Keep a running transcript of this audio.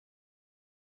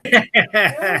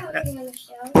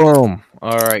Boom.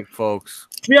 All right, folks.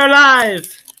 We are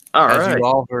live. All As right. you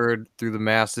all heard through the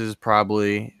masses,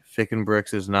 probably Fick and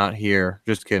Bricks is not here.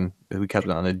 Just kidding. We kept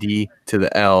it on the D to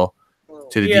the L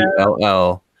to the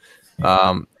DLL.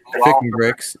 Fick and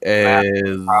Bricks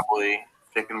is Probably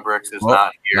Fick and Bricks is well,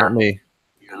 not here. not me.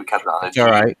 We kept it on the It's all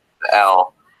right. the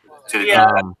L to the Yeah.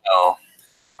 L.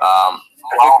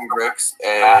 Fick and Bricks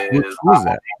is Who's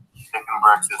that? Fick and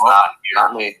Bricks is not here.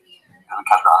 Not me. We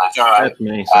kept it on the It's all right. That's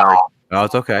me. Sorry. Oh,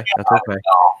 it's okay. That's okay.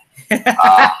 Fick and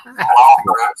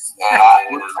Bricks is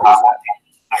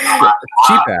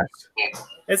Cheap ass.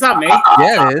 It's not me.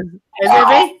 Yeah, it is. Is it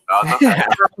me?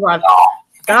 Hold on.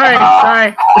 Sorry.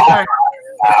 Hold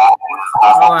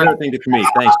on. Everything to me.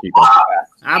 Thanks, people.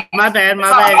 My bad. You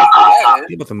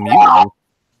about to mute you. My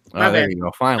Oh, there bad. you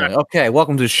go. Finally. Okay,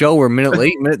 welcome to the show. We're a minute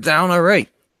late, minute down. All right.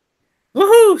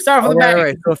 Woohoo! Sorry for the All back.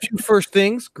 right. So a few first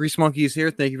things. Grease Monkey is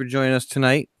here. Thank you for joining us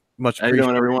tonight. Much How you doing,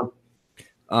 appreciated.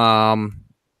 everyone?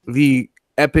 The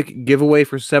epic giveaway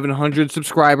for 700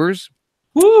 subscribers.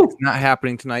 Woo! It's not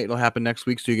happening tonight. It'll happen next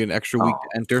week, so you get an extra week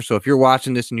to enter. So if you're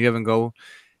watching this and you haven't go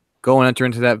and enter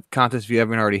into that contest if you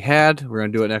haven't already had, we're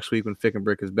gonna do it next week when Fick and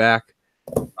Brick is back.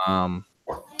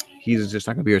 He's just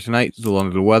not gonna be here tonight. He's a little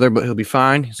under the weather, but he'll be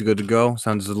fine. He's good to go.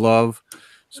 Sends his love,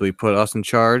 so he put us in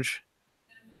charge.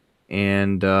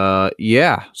 And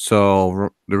yeah, so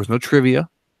there was no trivia.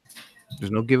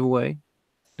 There's no giveaway.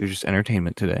 There's just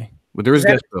entertainment today. But there is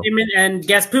guest poo. And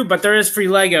guess poo, but there is free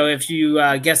Lego if you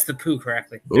guess the poo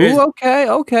correctly. There is- Ooh, okay.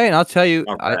 And I'll tell you,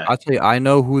 Okay. I'll tell you, I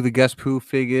know who the guest poo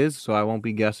fig is, so I won't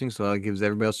be guessing. So that gives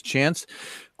everybody else a chance.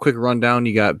 Quick rundown: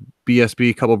 you got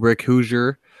BSB, Couple Brick,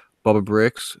 Hoosier, Bubba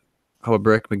Bricks, Couple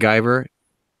Brick, MacGyver,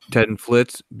 Ted and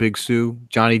Flitz, Big Sue,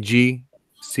 Johnny G,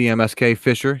 CMSK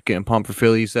Fisher, getting pumped for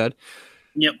Philly. He said,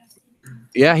 Yep.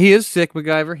 "Yeah, he is sick,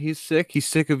 MacGyver. He's sick. He's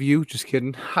sick of you." Just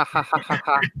kidding. Ha ha ha ha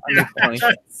ha. I make funny.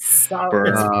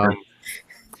 Burn.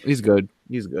 He's good.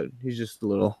 He's good. He's just a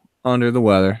little under the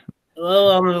weather. A little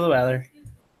under the weather.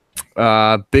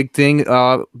 Big thing.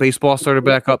 Baseball started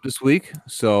back up this week,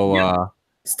 so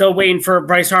Still waiting for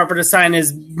Bryce Harper to sign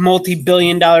his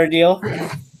multi-billion-dollar deal.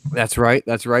 that's right.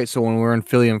 So when we're in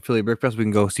Philly and Philly Brick Fest, we can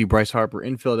go see Bryce Harper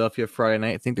in Philadelphia Friday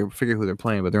night. I think they're figure who they're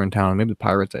playing, but they're in town. Maybe the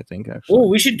Pirates. I think actually. Oh,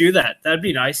 we should do that. That'd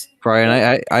be nice. Friday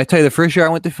night. I tell you, the first year I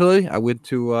went to Philly, I went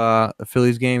to a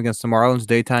Phillies game against the Marlins,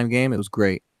 daytime game. It was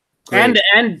great. And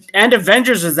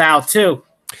Avengers is out too.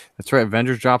 That's right.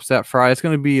 Avengers drops that Friday. It's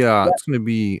gonna be a That's a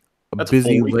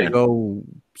busy full weekend. Lego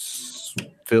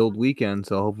filled weekend.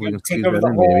 So hopefully we can Take squeeze over that the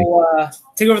in,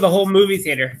 maybe. whole movie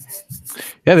theater.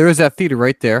 Yeah, there is that theater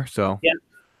right there. So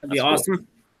That'd be awesome.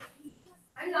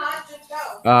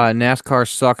 NASCAR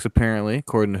sucks apparently,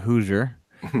 according to Hoosier.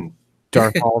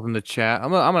 Dark Hall's in the chat.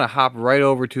 I'm gonna hop right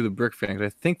over to the Brick Fans. I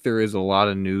think there is a lot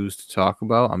of news to talk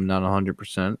about. I'm not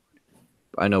 100%.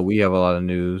 I know we have a lot of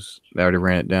news. I already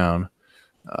ran it down.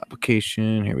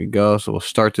 Application. Here we go. So we'll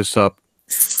start this up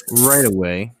right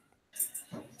away.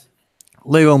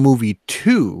 Lego Movie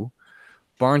 2,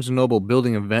 Barnes & Noble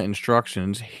building event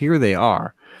instructions. Here they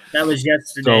are. That was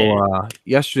yesterday. So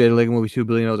yesterday, the Lego Movie 2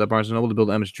 building notes at Barnes & Noble to build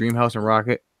Emmett's dream house and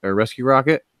rescue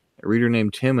rocket. A reader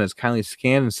named Tim has kindly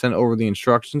scanned and sent over the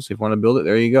instructions. If you want to build it,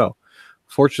 there you go.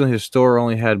 Fortunately, his store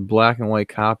only had black and white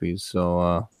copies, so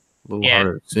a little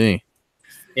harder to see.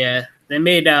 Yeah, they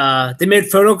made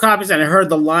photocopies, and I heard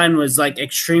the line was like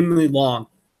extremely long.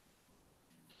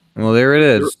 Well, there it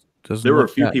is. Doesn't There were a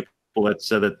look few that- people that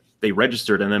said that they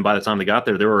registered, and then by the time they got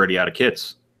there, they were already out of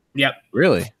kits. Yep.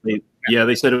 Really? Yeah,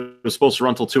 they said it was supposed to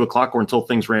run until 2 o'clock or until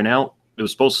things ran out. It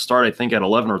was supposed to start, I think, at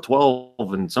 11 or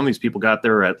 12, and some of these people got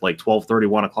there at like 12:30,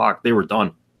 1 o'clock. They were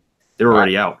done. They were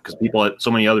already out because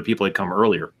so many other people had come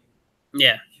earlier.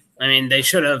 Yeah, I mean they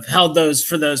should have held those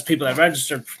for those people that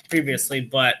registered previously,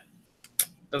 but it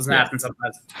doesn't happen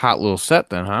sometimes. Hot little set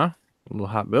then, huh? A little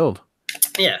hot build.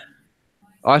 Yeah.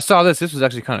 Oh, I saw this. This was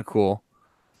actually kind of cool.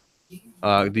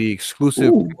 The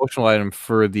exclusive promotional item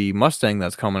for the Mustang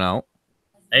that's coming out.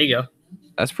 There you go.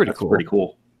 That's pretty That's cool. pretty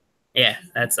cool. Yeah,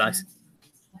 that's nice.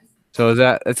 So is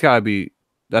it's got to be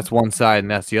that's one side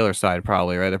and that's the other side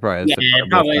probably, right? They're probably Yeah, it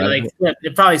probably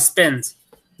it probably spins.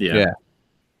 Yeah.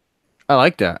 I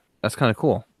like that. That's kind of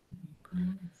cool.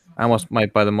 I almost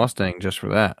might buy the Mustang just for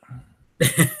that.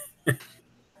 What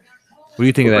do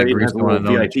you think of that, It Grease? has a little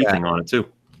VIP thing on it too.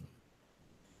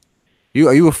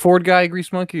 Are you a Ford guy,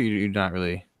 Grease Monkey? Or you're not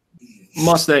really.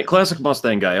 Mustang, classic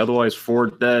Mustang guy. Otherwise,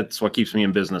 Ford. That's what keeps me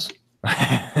in business.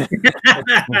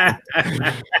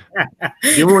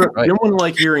 You wouldn't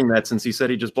like hearing that since he said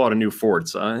he just bought a new Ford.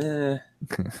 So,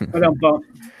 But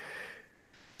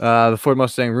The Ford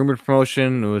Mustang rumored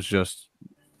promotion was just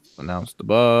announced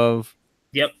above.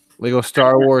 Yep. Lego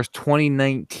Star Wars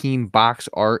 2019 box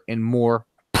art and more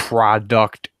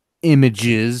product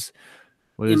images.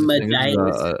 What is this thing?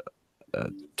 This is a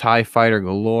TIE Fighter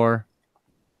galore.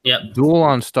 Yep. Duel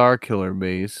on Star Killer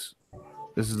base.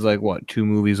 This is like, what, 2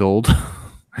 movies old?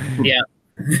 Yeah.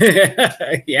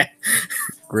 Yeah.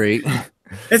 Great.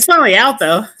 It's finally out,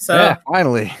 though. So yeah,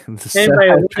 finally. The set Anybody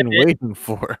I've look been at it? waiting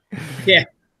for. Yeah.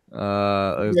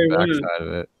 There's the backside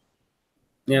of it.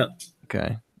 Yep.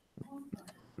 Okay.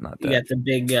 Not You that. got the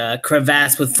big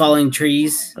crevasse with falling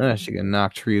trees. She can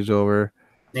knock trees over.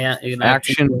 Yeah. You can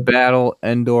Action Battle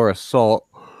Endor Assault.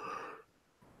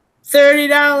 $30.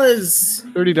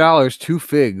 $30, 2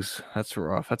 figs. That's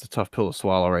rough. That's a tough pill to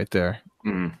swallow right there.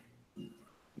 Mm.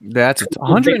 That's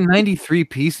 193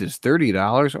 pieces.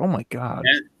 $30. Oh my god.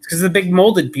 Yeah, because the big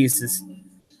molded pieces.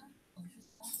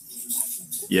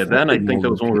 Yeah, then I think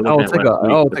that was one we were Oh, looking it's at like last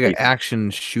week. it's like an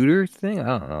action shooter thing.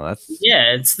 I don't know. That's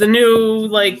Yeah, it's the new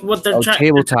what they're trying.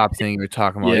 tabletop thing you're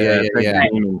talking about. Yeah, Yeah.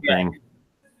 gaming thing.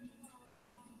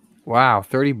 Wow,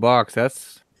 $30.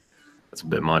 That's That's a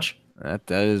bit much.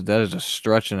 that is a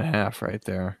stretch and a half right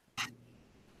there.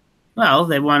 Well,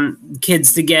 they want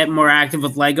kids to get more active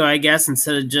with Lego, I guess,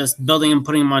 instead of just building and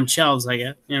putting them on shelves. I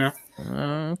guess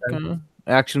Okay.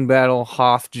 Action Battle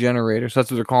Hoth Generator. So that's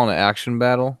what they're calling it. Action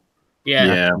Battle. Yeah.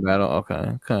 Action Battle.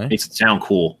 Okay. Makes it sound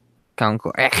cool.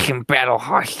 Cool. Action Battle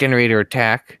Hoth Generator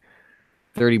Attack.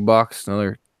 $30.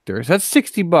 Another 30. That's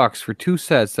 $60 for 2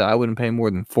 sets that I wouldn't pay more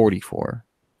than 40 for.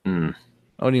 Mm.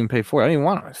 I wouldn't even pay 40. I didn't even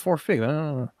want them. It's 4 figs. I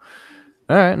don't know.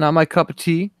 All right, not my cup of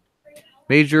tea.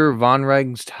 Major Von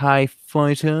Regs TIE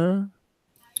Fighter.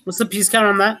 What's the piece count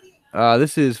on that?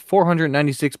 This is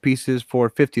 496 pieces for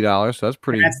 $50. So that's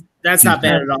pretty That's not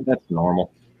bad at all. That's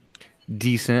normal.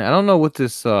 decent. I don't know what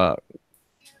this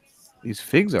these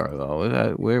figs are though. Is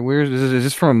that, where is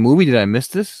this from a movie? Did I miss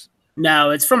this? No,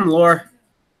 it's from Lore.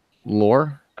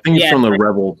 Lore? I think it's Yeah. from the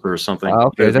Rebels or something. Oh,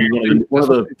 okay. Is that One of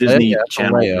the Disney yeah,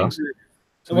 Channel Leia. things.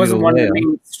 It wasn't one of the Leia.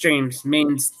 main streams.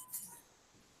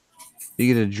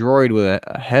 You get a droid with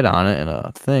a head on it and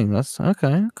a thing. That's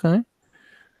okay. I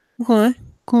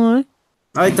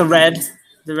like the red.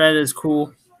 The red is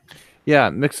cool.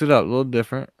 Yeah, mix it up, a little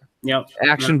different. Yep.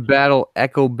 Action Battle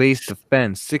Echo Base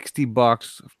Defense,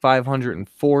 $60,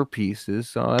 504 pieces.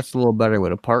 So that's a little better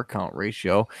with a part count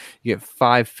ratio. You get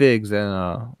 5 figs and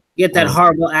You get that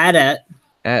horrible AT-AT.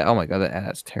 oh my god,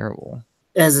 that's terrible.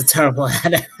 It has a terrible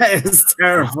AT-AT. It's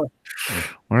terrible.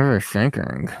 What are they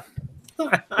thinking?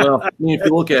 Well, I mean, if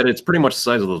you look at it, it's pretty much the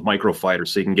size of those micro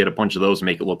fighters, so you can get a bunch of those and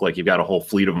make it look like you've got a whole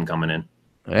fleet of them coming in.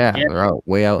 Yeah, Yeah. they're out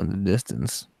way out in the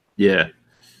distance. Yeah.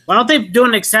 Why don't they do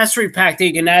an accessory pack that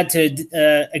you can add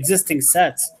to existing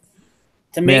sets?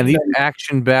 To make Man, these them-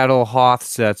 Action Battle Hoth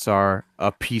sets are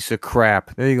a piece of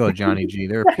crap. There you go, Johnny G.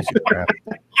 They're a piece of crap.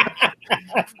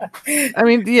 I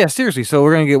mean, yeah, seriously. So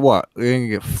we're gonna get what? We're gonna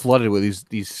get flooded with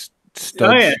these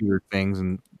stud yeah. shooter things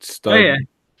and stud. Oh, yeah.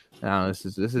 No, this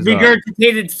is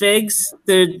regurgitated figs.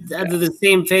 They're the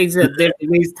same figs that they've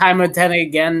released time and time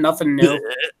again. Nothing new.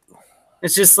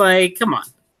 It's just like, come on.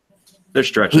 They're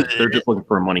stretching. They're just looking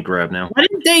for a money grab now. Why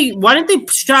didn't they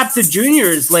strap the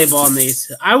juniors label on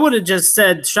these? I would have just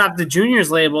said strap the juniors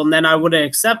label and then I would have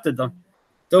accepted them.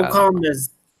 Don't call them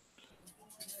as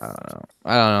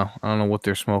I don't know what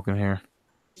they're smoking here.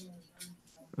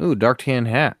 Ooh, dark tan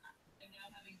hat.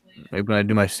 Maybe when I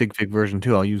do my Sig Fig version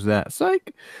too, I'll use that.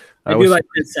 Psych. I do was like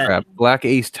this set. crap. Black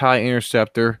Ace TIE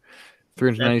Interceptor,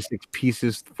 396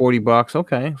 pieces, $40.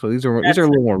 Okay, so these are a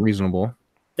little more reasonable.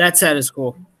 That set is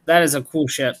cool. That is a cool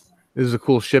ship. This is a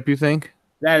cool ship, you think?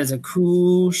 That is a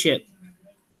cool ship.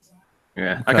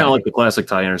 Yeah. I kind of like the classic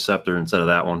TIE Interceptor instead of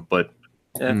that one, but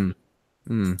yeah.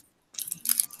 I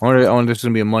wonder if this is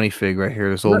gonna be a money fig right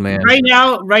here. This old man. Right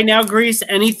now, Grease,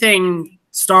 anything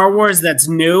Star Wars that's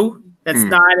new, that's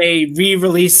not a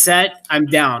re-release set, I'm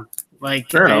down. Like,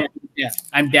 Fair enough. Yeah,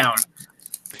 I'm down.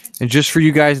 And just for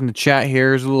you guys in the chat,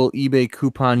 here's a little eBay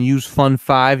coupon. Use Fun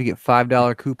 5, you get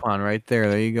 $5 coupon right there.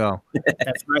 There you go.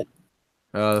 That's right.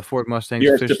 The Ford Mustang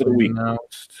Yeah, tip of the officially week.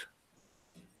 announced.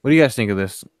 What do you guys think of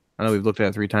this? I know we've looked at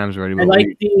it 3 times already. I But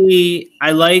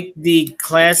like the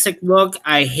classic look.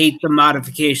 I hate the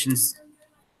modifications.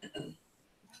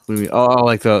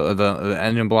 like the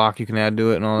engine block you can add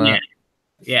to it and all that.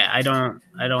 Yeah, I don't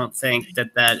think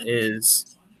that is.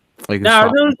 Like Now,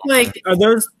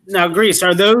 Grease,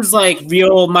 are those like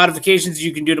real modifications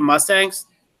you can do to Mustangs?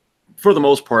 For the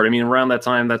most part, I mean, around that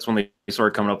time, that's when they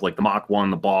started coming up like the Mach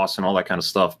 1, the Boss, and all that kind of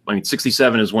stuff. I mean,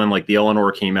 67 is when like the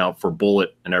Eleanor came out for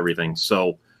Bullet and everything.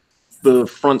 So the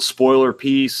front spoiler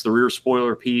piece, the rear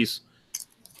spoiler piece,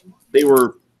 they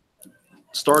were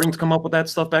starting to come up with that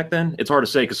stuff back then. It's hard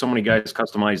to say because so many guys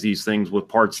customize these things with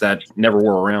parts that never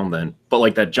were around then. But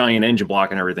like that giant engine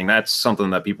block and everything, that's something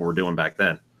that people were doing back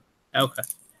then. Okay.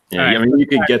 Yeah, I mean, you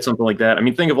could get something like that. I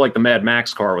mean, think of like the Mad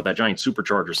Max car with that giant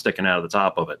supercharger sticking out of the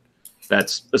top of it.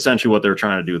 That's essentially what they're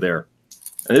trying to do there.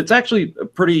 And it's actually a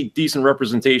pretty decent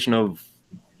representation of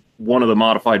one of the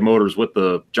modified motors with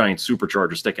the giant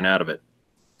supercharger sticking out of it.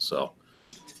 So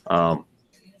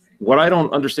what I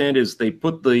don't understand is they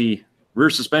put the rear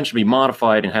suspension be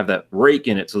modified and have that rake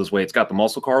in it, so this way it's got the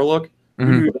muscle car look.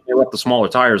 Mm-hmm. They left the smaller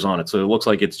tires on it, so it looks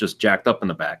like it's just jacked up in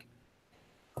the back.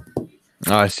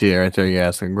 Oh, I see it right there. Yeah,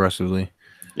 it's aggressively.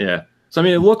 Yeah. So I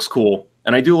mean, it looks cool,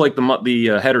 and I do like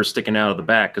the header sticking out of the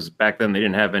back because back then they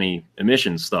didn't have any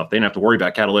emissions stuff. They didn't have to worry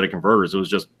about catalytic converters. It was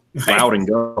just loud and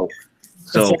go.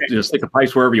 So just stick the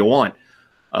pipes wherever you want.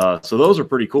 So those are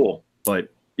pretty cool. But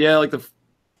yeah, like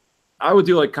I would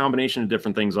do like a combination of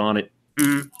different things on it.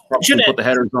 Mm-hmm. Probably put the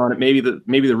headers on it. Maybe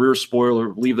the rear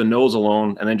spoiler, leave the nose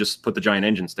alone, and then just put the giant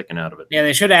engine sticking out of it. Yeah,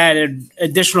 they should have added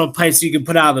additional pipes you could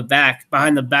put out of the back,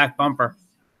 behind the back bumper.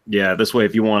 Yeah, this way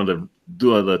if you wanted to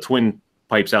do the twin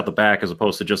pipes out the back as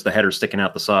opposed to just the header sticking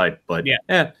out the side. But yeah,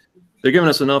 they're giving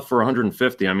us enough for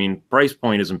 150. I mean, price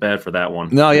point isn't bad for that one.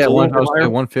 No, yeah,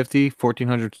 150,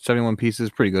 1,471 pieces,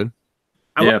 pretty good.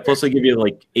 Yeah, plus they give you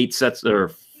like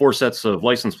 4 sets of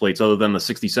license plates other than the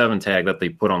 67 tag that they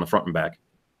put on the front and back.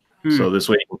 So this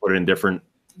way you can put it in different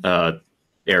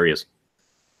areas.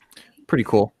 Pretty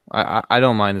cool. I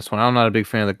don't mind this one. I'm not a big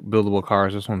fan of the buildable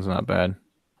cars. This one's not bad.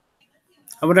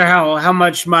 I wonder how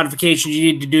much modifications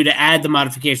you need to do to add the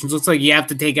modifications. Looks like you have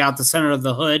to take out the center of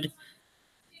the hood.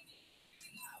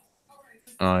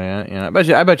 Oh yeah.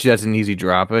 I bet you that's an easy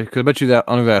drop. Because I bet you that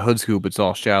under that hood scoop, it's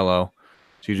all shallow.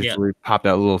 So you just really pop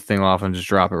that little thing off and just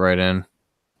drop it right in.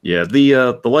 Yeah,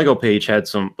 the Lego page had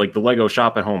some, like the Lego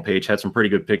Shop at Home page had some pretty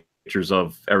good pictures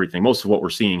of everything. Most of what we're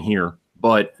seeing here,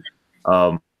 but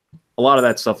a lot of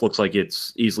that stuff looks like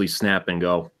it's easily snap and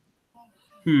go.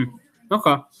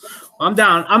 Okay, I'm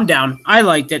down. I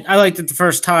liked it. I liked it the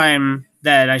first time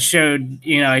that I showed.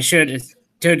 I showed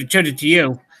it to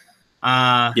you.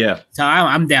 Yeah. So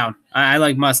I'm down. I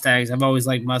like Mustangs. I've always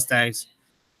liked Mustangs.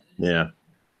 Yeah.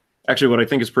 Actually, what I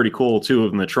think is pretty cool too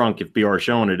in the trunk, if BR is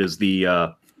showing it, is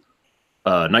the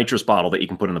nitrous bottle that you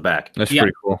can put in the back. That's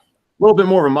pretty cool. A little bit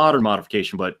more of a modern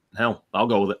modification, but hell, I'll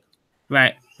go with it.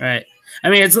 Right. I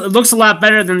mean, it looks a lot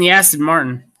better than the Aston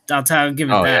Martin. I'll give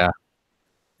it that. Yeah.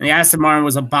 And the Aston Martin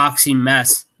was a boxy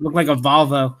mess. It looked like a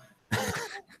Volvo.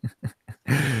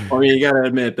 I mean, you gotta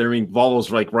admit,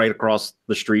 Volvo's like right across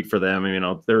the street for them. I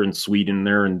mean, they're in Sweden,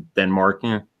 they're in Denmark.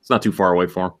 Yeah, it's not too far away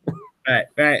for them.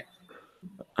 Right.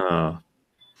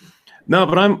 No,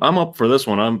 but I'm up for this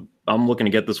one. I'm looking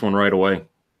to get this one right away.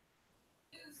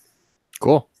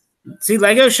 Cool. See,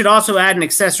 Lego should also add an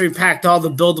accessory pack to all the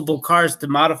buildable cars to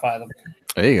modify them.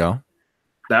 There you go.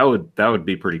 That would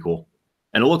be pretty cool.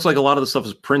 And it looks like a lot of the stuff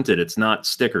is printed. It's not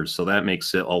stickers, so that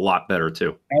makes it a lot better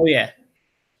too. Oh yeah.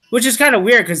 Which is kind of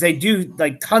weird because they do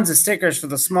like tons of stickers for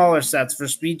the smaller sets for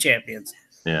Speed Champions.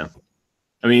 Yeah.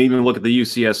 I mean, even look at the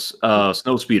UCS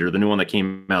Snow Speeder, the new one that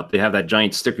came out. They have that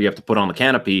giant sticker you have to put on the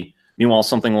canopy. Meanwhile,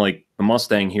 something like the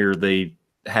Mustang here, they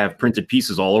have printed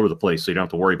pieces all over the place, so you don't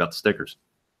have to worry about the stickers.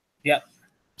 Yep.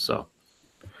 So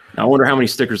now I wonder how many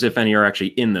stickers, if any, are actually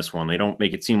in this one. They don't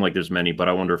make it seem like there's many, but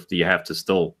I wonder if you have to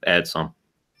still add some.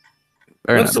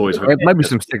 It might be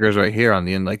some stickers right here on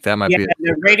the end, like that might be.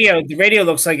 The radio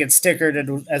looks like it's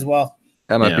stickered as well.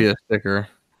 That might be a sticker.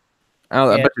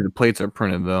 I bet you the plates are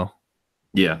printed though.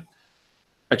 Yeah.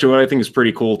 Actually, what I think is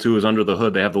pretty cool too is under the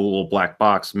hood they have the little black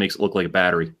box. It makes it look like a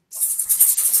battery.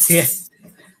 Yeah.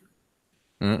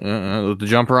 The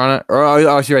jumper on it.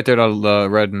 Oh, I see right there the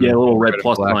red. And, a little red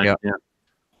plus black, line.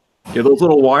 Yeah, those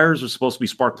little wires are supposed to be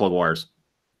spark plug wires.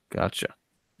 Gotcha.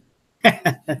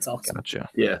 That's awesome. Gotcha.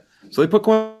 Yeah. So they put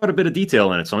quite a bit of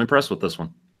detail in it, so I'm impressed with this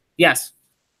one. Yes.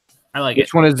 I like it.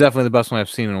 This one is definitely the best one I've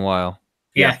seen in a while.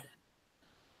 Yeah.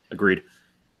 Agreed.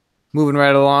 Moving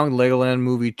right along, Legoland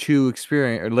Movie 2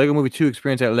 experience, or Lego Movie 2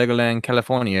 experience at Legoland,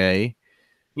 California.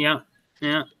 Yeah.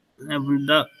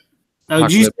 Oh,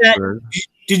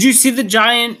 did you see the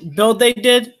giant build they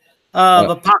did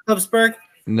of Apocalypseburg?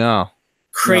 No.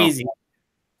 Crazy. No.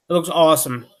 It looks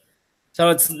awesome. So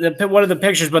it's one of the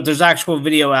pictures, but there's actual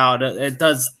video out.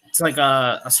 It's like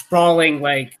a sprawling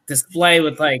like display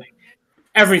with like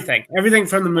everything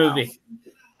from the movie,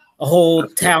 a whole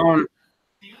town.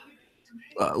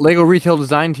 Lego retail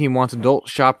design team wants adult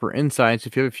shopper insights.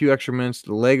 If you have a few extra minutes,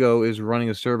 Lego is running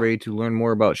a survey to learn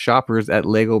more about shoppers at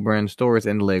Lego brand stores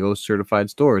and Lego certified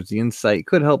stores. The insight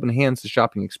could help enhance the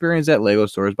shopping experience at Lego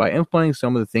stores by implementing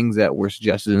some of the things that were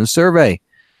suggested in the survey.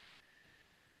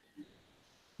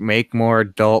 Make more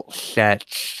adult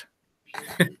sets.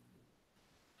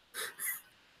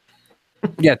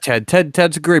 Yeah,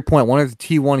 Ted's a great point. One of the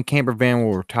T1 camper van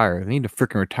will retire. They need to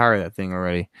freaking retire that thing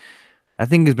already. I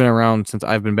think it's been around since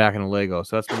I've been back in Lego.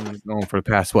 So that's been going for the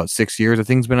past, 6 years? The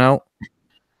thing's been out.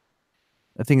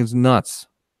 I think it's nuts.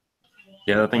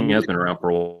 Yeah, that thing has been around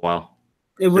for a while.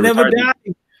 It will never die.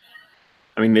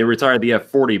 I mean, they retired the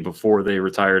F40 before they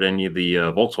retired any of the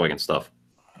Volkswagen stuff.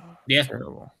 Yeah.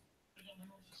 Terrible.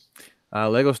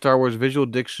 Lego Star Wars Visual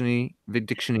Dictionary,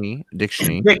 Dictionary,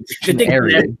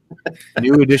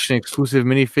 new edition exclusive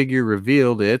minifigure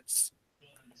revealed. It's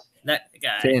that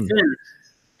guy. Finn.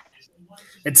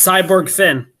 It's Cyborg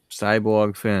Finn.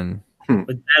 Cyborg Finn.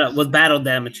 With battle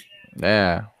damage.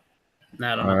 Yeah.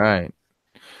 All right.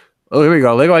 Oh, here we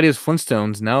go. Lego Ideas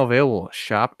Flintstones now available.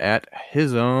 Shop at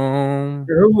his own.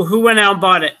 Who went out and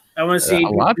bought it? I want to see. A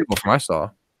lot of people from I saw.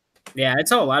 Yeah, I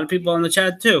saw a lot of people in the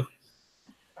chat too.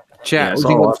 Chat. Yeah,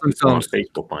 on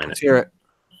Facebook buying it. Let's hear it.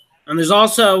 And there's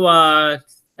also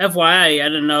FYI, I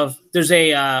don't know if there's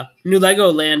a new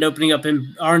Lego Land opening up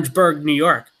in Orangeburg, New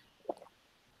York.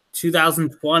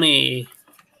 2020.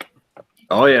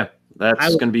 Oh yeah,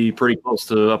 that's going to be pretty close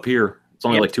to up here. It's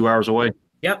only like 2 hours away.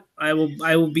 Yep, I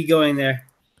will be going there.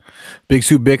 Big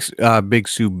Sue Bricks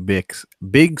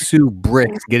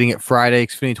getting it Friday.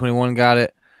 Xfinity 21 got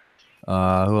it. Who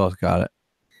else got it?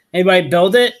 Anybody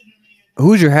build it?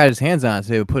 Hoosier had his hands on it,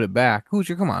 so they would put it back.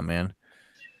 Hoosier, come on, man.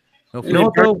 Would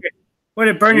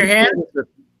it burn your hand?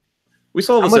 We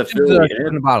saw this at Philly.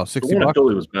 In the bottle, $60.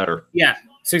 Philly was better. Yeah,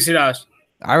 $60.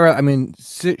 I mean,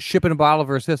 shipping a bottle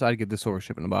versus this, I'd get this over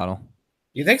shipping a bottle.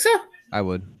 You think so? I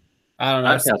would. I don't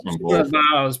know.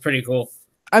 That was pretty cool.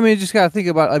 I mean, just gotta think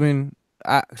about. I mean,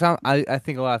 I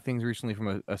think a lot of things recently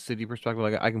from a city perspective.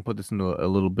 Like I can put this into a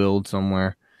little build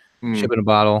somewhere. Shipping a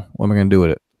bottle. What am I gonna do with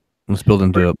it? Let's build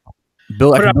into it.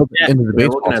 Build into the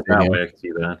baseball stadium. I can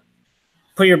see that.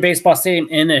 Put your baseball stadium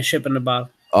in a shipping a bottle.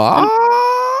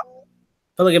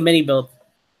 Put like a mini build.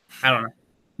 I don't know.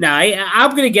 No,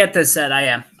 I'm gonna get this set. I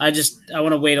am. I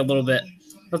want to wait a little bit.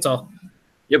 That's all.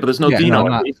 Yeah, but there's no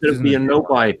Dino. It's going to be a no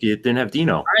buy if you didn't have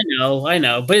Dino. I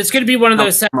know. But it's going to be one of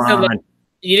those sets that like,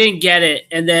 you didn't get it,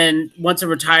 and then once it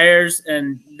retires,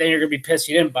 and then you're going to be pissed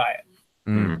you didn't buy it.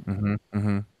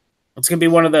 It's going to be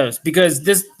one of those because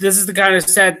this is the kind of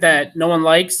set that no one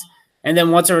likes, and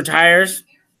then once it retires,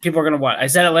 people are going to want. I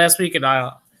said it last week, and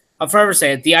I'll forever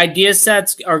say it. The idea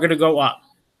sets are going to go up.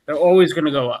 They're always going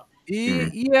to go up.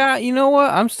 Yeah, you know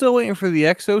what? I'm still waiting for the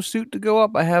exosuit to go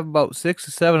up. I have about 6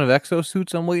 to 7 of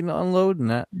exosuits I'm waiting to unload, and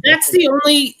that's the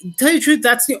only. Tell you the truth,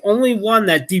 that's the only one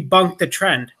that debunked the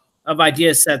trend of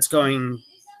idea sets going.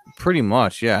 Pretty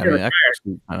much, yeah.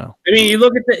 I know. I mean, you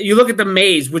look at the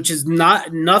maze, which is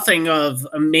nothing of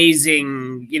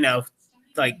amazing,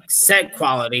 like set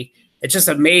quality. It's just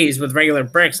a maze with regular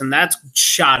bricks, and that's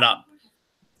shot up.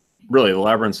 Really, the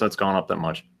labyrinth set's gone up that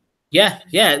much. Yeah.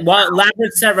 Well,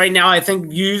 Labyrinth set right now, I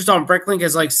think used on Bricklink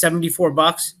is like $74.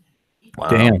 Wow.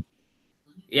 Damn.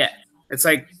 Yeah, it's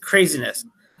like craziness.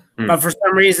 But for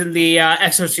some reason, the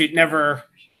exosuit never,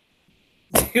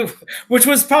 which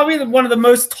was probably one of the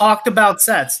most talked about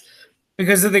sets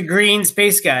because of the green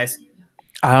space guys.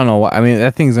 I don't know. I mean,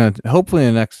 that thing's gonna hopefully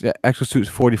the next exosuit's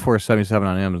 $44.77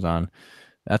 on Amazon.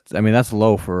 That's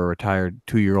low for a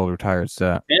 2-year-old retired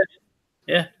set.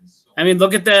 Yeah. I mean,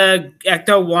 look at the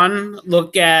Ecto 1.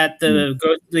 Look at the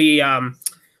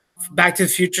Back to the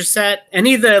Future set.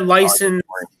 Any of the licensed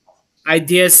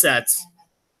idea sets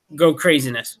go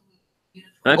craziness.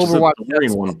 That's Overwatch. The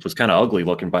DeLorean one was kind of ugly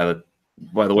looking by the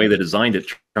way they designed it,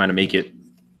 trying to make it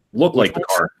look like the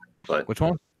car. But which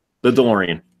one? The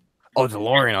DeLorean. Oh,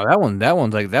 DeLorean. Oh, that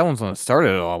one's when it started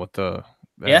it all with the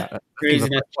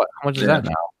craziness. How much is that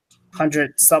now?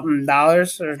 $100-something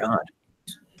or God.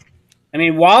 I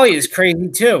mean, Wally is crazy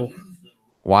too.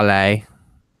 Wally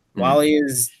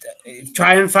is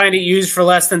try and find it used for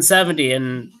less than 70,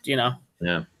 and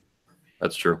Yeah,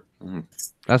 that's true.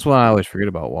 That's what I always forget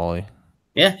about Wally.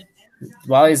 Yeah,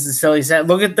 Wally's the silly set.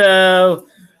 Look at the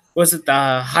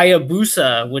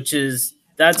Hayabusa, which is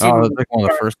that's like one of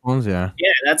the first ones. Yeah,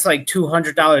 that's like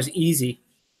 $200 easy.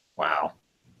 Wow.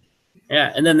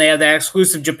 Yeah, and then they have the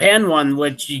exclusive Japan one,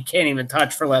 which you can't even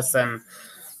touch for less than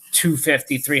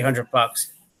 $250, $300.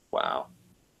 Wow.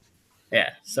 Yeah.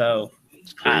 So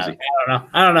It's crazy.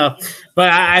 I don't know. But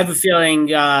I have a feeling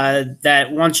that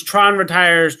once Tron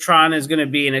retires, Tron is going to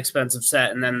be an expensive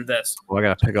set, and then this. Well, I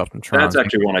gotta pick up some Tron. That's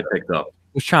actually one I picked up.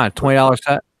 What's Tron? $20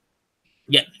 set?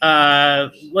 Yeah.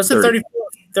 What's it? 30.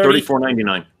 30?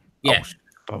 $34.99. Yeah.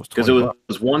 Because it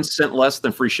was 1 cent less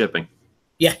than free shipping.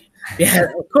 Yeah,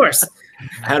 of course.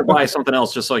 I had to buy something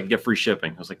else just so I could get free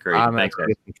shipping. I was like, great, I'm thanks, gonna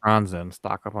guys. get some Trons in.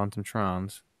 Stock up on some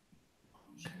Trons.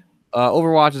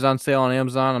 Overwatch is on sale on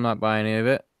Amazon. I'm not buying any of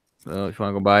it. So if you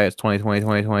want to go buy it, it's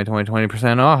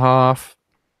 20% off.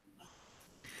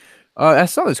 I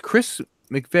saw this. Chris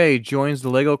McVeigh joins the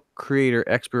Lego creator,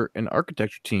 expert, and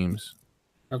architecture teams.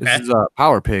 Okay. This is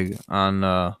Power Pig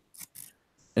on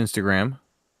Instagram.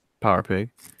 Power Pig.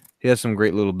 He has some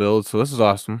great little builds, so this is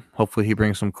awesome. Hopefully he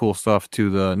brings some cool stuff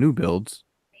to the new builds.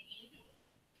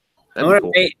 I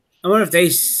wonder if they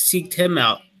seeked him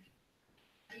out.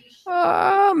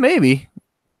 Maybe.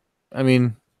 I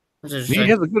mean, he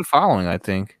has a good following, I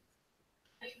think.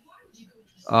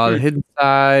 The Hidden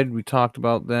Side, we talked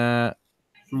about that.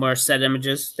 More set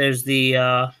images. There's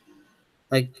the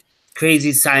like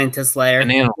crazy scientist layer.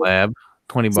 Banana Lab,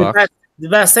 $20. The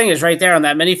best thing is right there on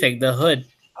that minifig, the hood.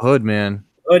 Hood, man.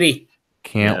 Hoodie.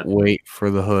 Can't wait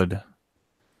for the hood.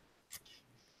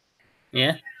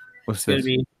 Yeah. What's this?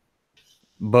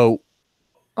 Boat.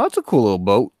 Oh, that's a cool little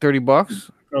boat.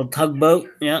 $30. Little tugboat.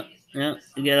 Yeah. You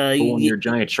get your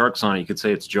giant sharks on it, you could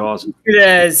say it's Jaws.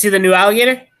 See the new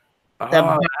alligator? Oh, That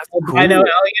cool. Dino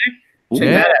alligator? Check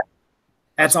Yeah. that out.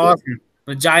 That's awesome.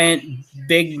 The giant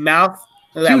big mouth.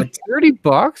 Look at Dude,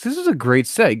 $30? This is a great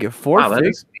set. You get 4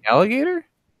 figs in the alligator?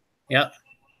 Yep.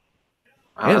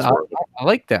 Yeah, I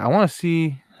like that. I want to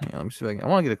see. Let me see if I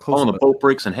want to get a close. Oh, and the boat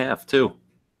breaks in half too.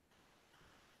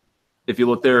 If you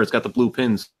look there, it's got the blue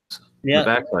pins on the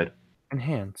backside.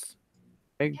 Enhance.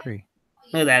 I agree.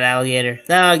 Look at that alligator.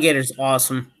 That alligator's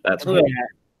awesome. That's Look cool. at that.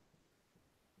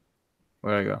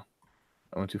 Where'd I go?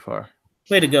 I went too far.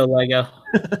 Way to go, Lego.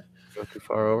 Go too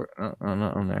far over. No,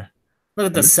 not on there. Look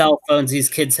at the cell phones these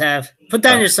kids have. Put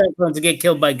down your cell phones and get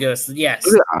killed by ghosts. Yes.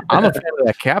 I'm a fan of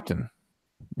that captain.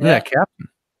 Look at that captain.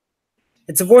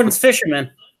 It's a Vorten's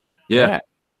fisherman. Yeah.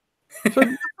 So,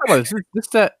 this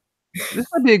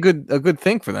might be a good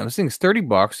thing for them. This thing's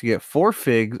 $30. You get 4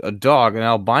 figs, a dog, an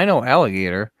albino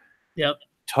alligator. Yep.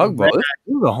 Tugboat. This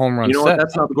is a home run. You know set. what?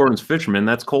 That's not the Gordon's Fisherman.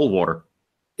 That's Coldwater.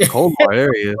 Coldwater.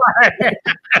 There he is.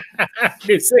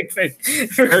 New sick thing.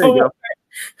 There you go.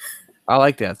 I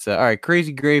like that set. All right,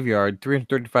 Crazy Graveyard,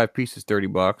 335 pieces,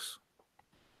 $30.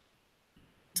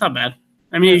 It's not bad.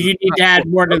 I mean, you need to add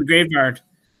more to the graveyard.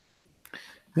 Is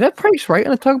that price right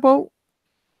on a tugboat?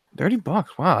 $30.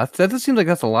 Wow, that just seems like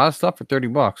that's a lot of stuff for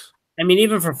 $30. I mean,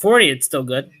 even for 40, it's still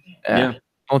good. Yeah.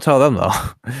 Don't tell them though.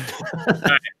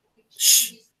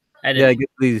 Shh. I get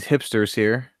these hipsters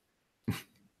here.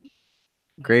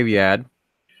 Graveyard.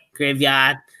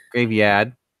 Graveyard.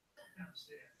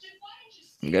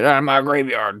 Get out of my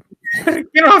graveyard.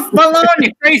 Get off my lawn,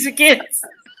 you crazy kids.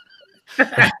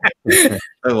 I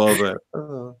love that.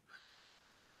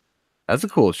 That's a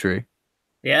cool tree.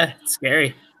 Yeah, it's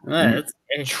scary. That's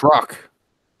scary. Truck.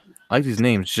 I like these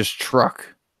names. Just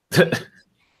Truck.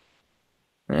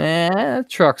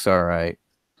 Truck's all right.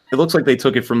 It looks like they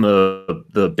took it from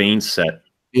the Bane set.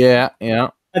 Yeah.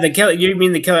 The killer. You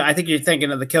mean the killer? I think you're thinking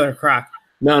of the Killer Croc.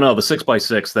 No, the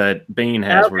 6x6 that Bane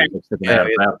has, where he looks like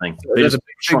that thing. They just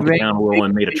shrunk it down a little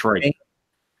and made a trike.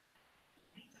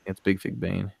 It's Big Fig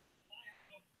Bane.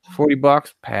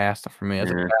 $40. Pass for me. That's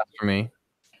a pass for me.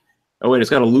 Oh wait, it's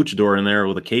got a luchador in there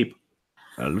with a cape.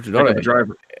 Luchador, the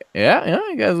driver. Yeah.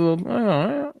 You guys a little.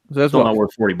 So that's Still not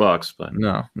worth $40, but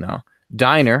no.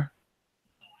 Diner,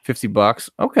 $50.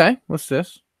 Okay, what's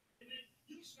this?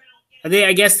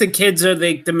 I guess the kids are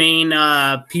the main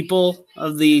people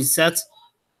of these sets.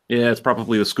 yeah, it's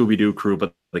probably the Scooby Doo crew,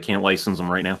 but they can't license them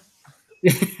right now.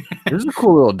 This is a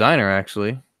cool little diner,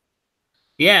 actually.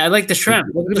 Yeah, I like the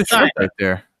shrimp. Look at the shrimp side. right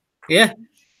there. Yeah.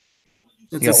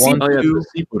 It's got a one, Oh yeah, two,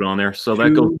 there's seafood on there, so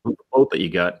that goes with the boat that you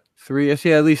got. 3. I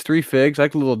see at least 3 figs. I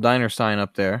like the little diner sign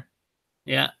up there.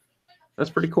 Yeah. That's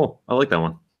pretty cool. I like that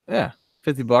one. Yeah,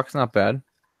 $50, not bad.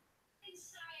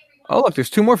 Oh look, there's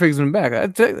 2 more figs in the back.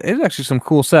 It's actually some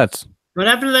cool sets. What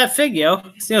happened to that fig, yo?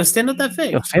 Stand up that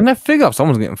fig. Stand that fig up.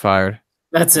 Someone's getting fired.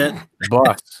 That's it.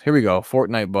 Bus. Here we go.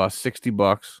 Fortnite bus,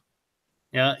 $60.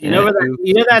 Yeah, you know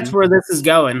that's where this is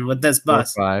going with this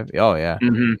bus. 5. Oh yeah.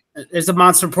 Mm-hmm. There's a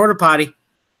monster porta potty.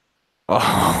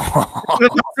 Oh.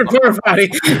 Monster porta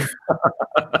potty.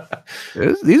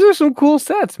 These are some cool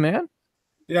sets, man.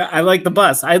 Yeah, I like the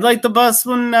bus. I like the bus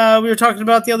when we were talking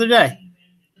about the other day.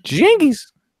 Jinkies.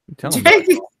 Tell 'em.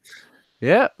 Janky.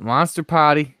 Yeah, Monster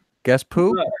Potty. Guess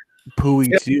poo. Pooh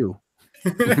eats you.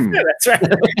 That's right.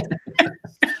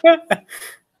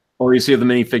 Or you see the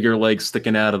minifigure legs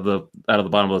sticking out of the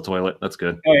bottom of the toilet. That's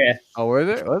good. Oh yeah. Oh, was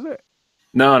it? Was it?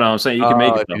 No, I'm saying you can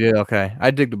make it. You did? Okay.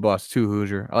 I dig the bus too,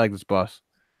 Hoosier. I like this bus.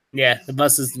 Yeah, the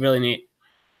bus is really neat.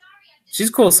 She's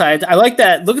cool side. I like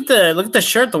that. Look at the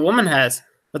shirt the woman has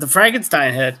with the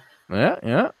Frankenstein head.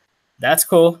 Yeah. That's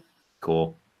cool.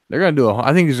 Cool. They're gonna do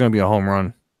I think it's gonna be a home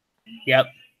run. Yep.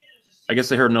 I guess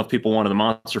they heard enough people wanted the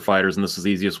Monster Fighters, and this is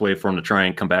the easiest way for them to try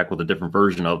and come back with a different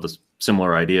version of the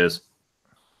similar ideas.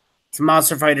 It's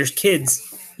Monster Fighters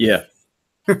Kids. Yeah.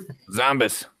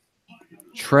 Zombies.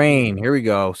 Train. Here we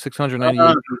go.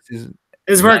 698 pieces.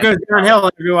 This is where it goes downhill,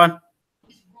 everyone.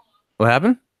 What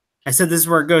happened? I said this is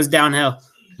where it goes downhill.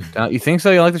 You think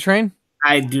so? You like the train?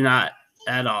 I do not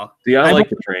at all. See, I like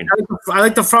the train. I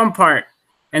like the front part,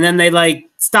 and then they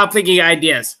stop thinking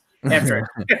ideas after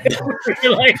it.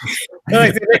 You're like,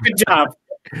 they did a good job.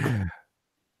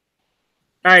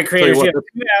 All right, creators,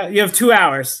 you have 2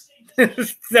 hours.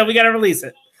 So we got to release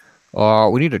it.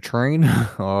 We need a train.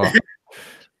 I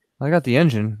got the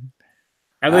engine.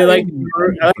 I really like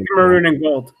the maroon and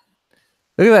gold.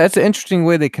 Look at that. That's an interesting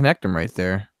way they connect them right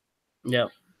there. Yep.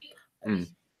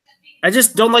 I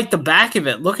just don't like the back of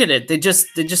it. Look at it. They just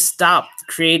stopped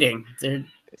creating.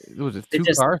 Was it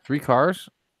cars? 3 cars?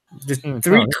 There's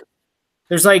 3.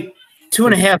 There's like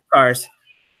 2.5 cars.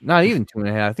 Not even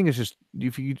 2.5. I think it's just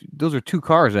those are 2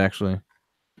 cars actually.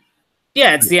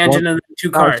 Yeah, it's the engine and the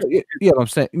 2 cars. Yeah, I'm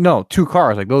saying 2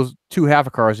 cars. Like those 2 half a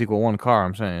cars equal 1 car.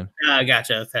 I'm saying.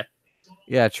 Gotcha. Okay.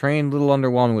 Yeah, train. A little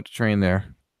underwhelming with the train there.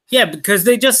 Yeah, because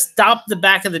they just stopped the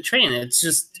back of the train. It's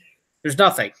just there's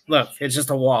nothing. Look, it's just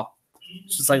a wall.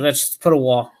 It's just like let's just put a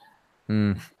wall.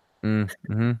 I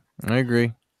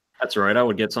agree. That's right. I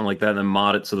would get something like that and then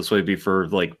mod it so this way it'd be for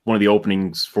like one of the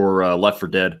openings for Left 4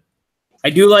 Dead. I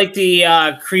do like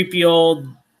the creepy old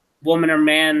woman or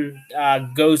man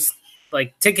ghost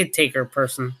ticket taker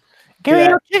person. Give me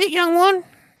your ticket, young one.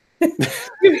 Give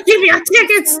me your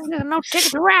tickets. No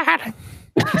ticket to ride.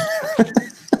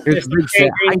 Here's the big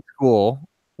set. High school,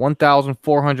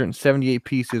 1,478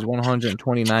 pieces,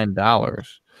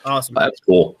 $129. Awesome. That's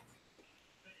cool.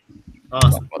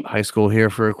 Awesome. High school here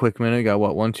for a quick minute. Got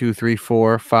what? 1, 2, 3,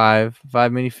 4, 5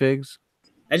 minifigs.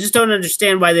 I just don't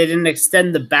understand why they didn't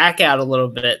extend the back out a little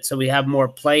bit so we have more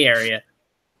play area.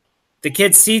 The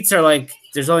kids' seats are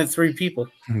there's only 3 people.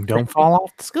 Don't fall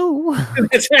off the school.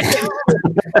 That's right.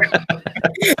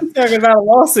 Talking about a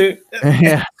lawsuit.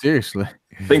 Yeah, seriously.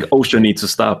 I think OSHA needs to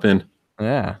stop in.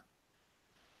 Yeah.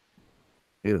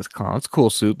 It's a cool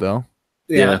suit though.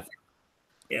 Yeah.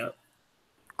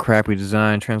 Crappy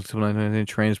design, translatable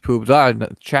trains poops. Chat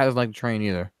doesn't like the train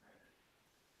either.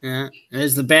 Yeah.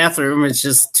 There's the bathroom. It's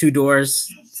just 2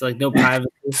 doors. It's like no privacy.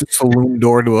 It's a saloon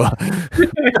door to a.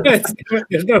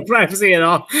 There's no privacy at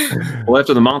all. Well,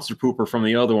 after the monster pooper from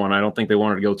the other one, I don't think they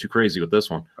wanted to go too crazy with this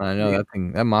one. I know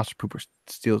that monster pooper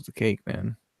steals the cake,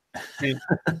 man.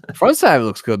 Front side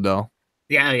looks good though.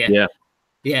 Yeah.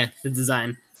 The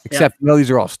design. Except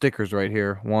these are all stickers right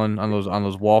here. One on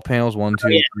those wall panels. 1, 2,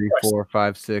 3, 4,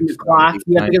 5, 6. The clock.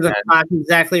 You have to get the clock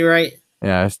exactly right.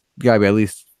 Yeah, it's gotta be at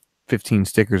least 15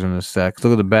 stickers in this set.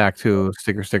 Look at the back too.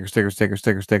 Sticker.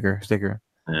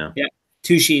 Yeah.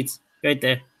 2 sheets right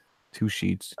there. 2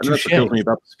 sheets. I know that's what kills me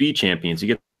about the Speed Champions. You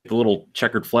get the little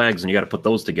checkered flags, and you got to put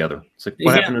those together. It's like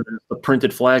what happened to the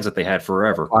printed flags that they had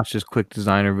forever? Watch this quick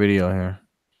designer video here.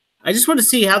 I just want to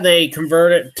see how they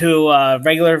convert it to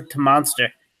regular to monster.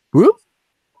 Whoop.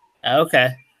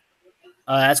 Okay.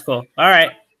 Oh, that's cool. All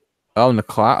right. Oh, and the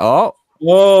clock. Oh.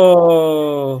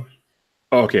 Whoa.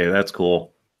 Okay, that's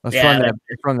cool. Let's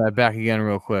run that back again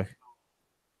real quick.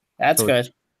 That's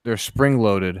good. They're spring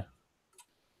loaded.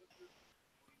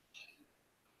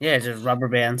 Yeah, just rubber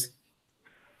bands.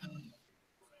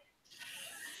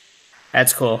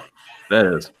 That's cool. That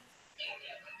is.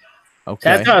 Okay.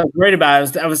 That's what I was worried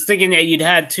about. I was thinking that you'd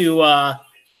had to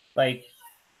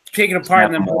take it apart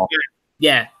and then put it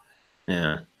back.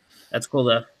 Yeah. That's cool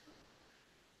though.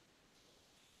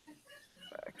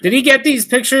 Did he get these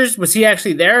pictures? Was he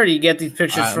actually there, or did he get these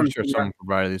pictures from? I'm sure someone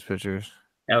provided these pictures.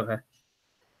 Okay.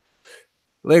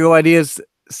 Lego Ideas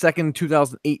second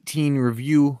 2018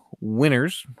 review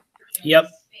winners. Yep.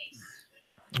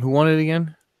 Who won it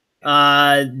again?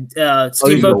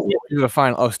 Steamboat. These are the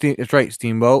final. Oh, it's right.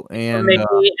 Steamboat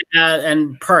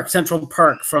and Perk, Central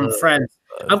Perk from Friends.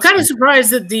 I'm kind of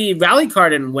surprised that the rally car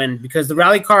didn't win because the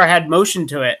rally car had motion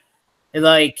to it.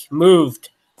 It moved.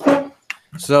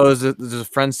 So is a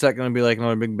Friends set going to be like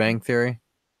another Big Bang Theory?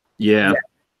 Yeah.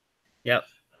 Yep.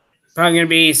 Probably going to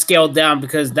be scaled down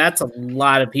because that's a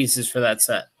lot of pieces for that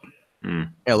set. Yeah,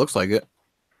 it looks like it.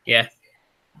 Yeah.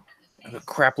 A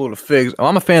crap load of figs. Oh,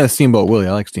 I'm a fan of Steamboat Willie.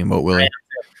 I like Steamboat Willie.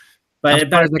 But I'm it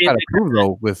better surprised they be got approved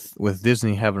though with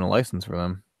Disney having a license for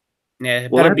them. yeah,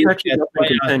 it Well, better that's be actually up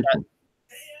in contention.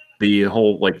 The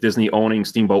whole like Disney owning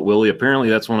Steamboat Willie. Apparently,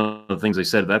 that's one of the things they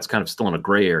said. That's kind of still in a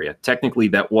gray area. Technically,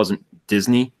 that wasn't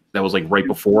Disney. That was like right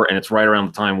before, and it's right around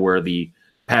the time where the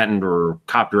patent or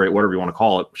copyright, whatever you want to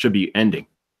call it, should be ending.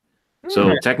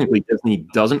 So technically, Disney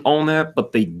doesn't own that,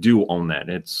 but they do own that.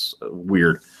 It's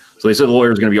weird. So they said the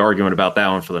lawyer's going to be arguing about that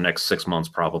one for the next 6 months,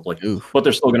 probably. Oof. But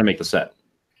they're still going to make the set.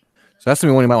 So that's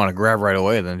the one you might want to grab right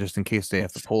away, then, just in case they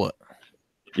have to pull it.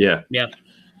 Yeah. Yeah.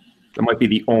 That might be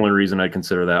the only reason I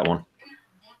consider that one.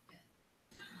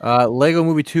 Lego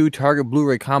Movie 2 Target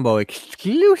Blu-ray combo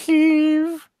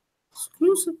exclusive.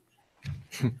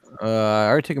 I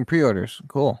already taken pre-orders.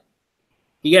 Cool.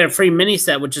 You get a free mini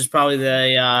set, which is probably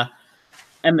the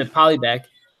Emmett Polybag.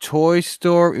 Toy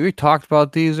Store. We talked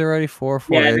about these already. 4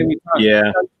 Yeah, I think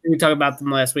we talked about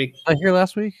them last week. I here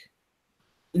last week.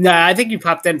 No, I think you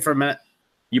popped in for a minute.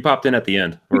 You popped in at the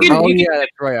end. You can- Oh you yeah, can-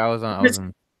 that's right. I was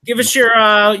on. Give us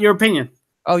your opinion.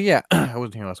 Oh yeah, I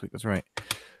wasn't here last week. That's right.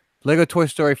 Lego Toy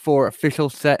Story 4 official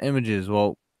set images.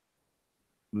 Well,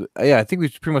 yeah, I think we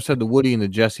pretty much said the Woody and the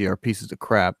Jessie are pieces of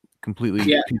crap, completely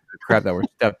Yeah. pieces of crap that were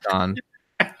stepped on.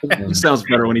 It sounds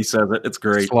better when he says it. It's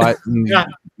great.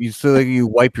 You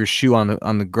wipe your shoe on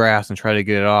the grass and try to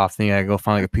get it off. Then you gotta go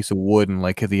find like a piece of wood and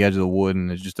like hit the edge of the wood,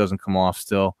 and it just doesn't come off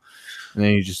still. And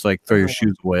then you just like throw your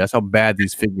shoes away. That's how bad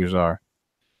these figures are.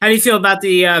 How do you feel about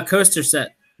the coaster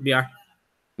set, BR?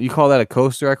 You call that a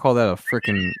coaster? I call that a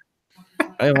freaking.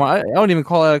 I don't even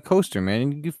call that a coaster,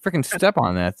 man. You freaking step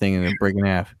on that thing and then break in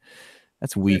half.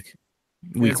 That's weak.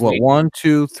 Weak. It's What? weak. 1,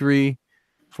 2, 3,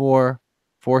 4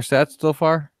 sets so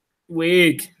far.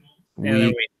 Weak. Yeah, they're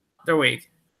Weak. weak. They're weak.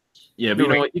 Yeah, but you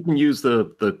know what? You can use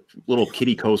the little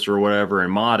kiddie coaster or whatever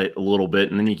and mod it a little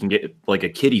bit, and then you can get like a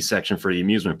kiddie section for the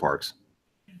amusement parks.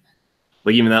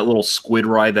 Like even that little squid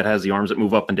ride that has the arms that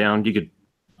move up and down, you could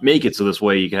make it so this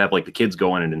way you can have like the kids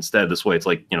go on it instead. This way it's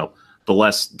like, you know, the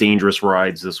less dangerous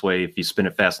rides. This way, if you spin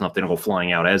it fast enough, they don't go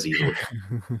flying out as easily.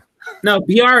 No,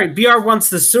 BR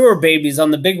wants the sewer babies on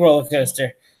the big roller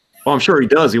coaster. Well, I'm sure he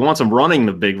does. He wants them running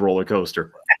the big roller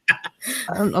coaster.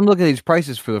 I'm looking at these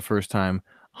prices for the first time.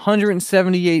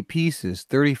 178 pieces,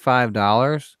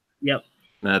 $35. Yep.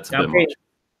 That's a Gotta bit pay- much.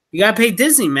 You gotta pay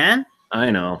Disney, man. I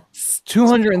know.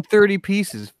 230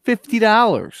 pieces,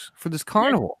 $50 for this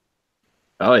carnival.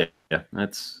 Oh yeah.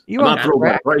 That's You I'm want not throwing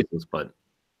crack? out prices, but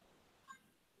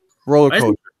Roller Why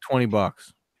isn't- coaster,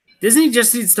 $20. Disney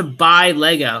just needs to buy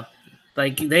Lego.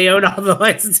 Like they own all the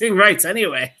licensing rights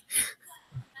anyway.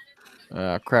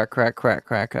 Crack.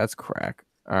 That's crack.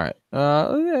 All right. Yeah,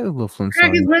 little Crack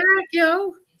Flintstone. is whack,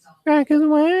 yo. Crack is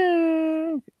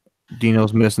whack.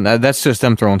 Dino's missing. That's just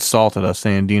them throwing salt at us,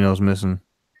 saying Dino's missing.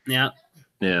 Yeah.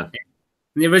 yeah.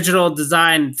 The original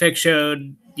design Fick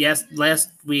showed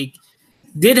last week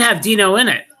did have Dino in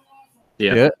it.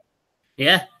 Yeah.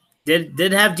 Yeah.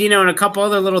 Did have Dino and a couple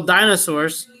other little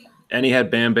dinosaurs. And he had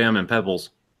Bam Bam and Pebbles.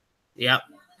 Yep.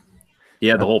 He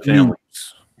had the whole family.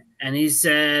 And he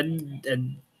said,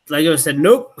 Lego said,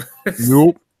 nope.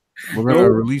 Nope. We're gonna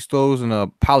Nope. release those in a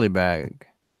poly bag.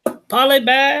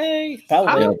 Polybag.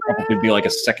 Yeah, probably be like a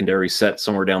secondary set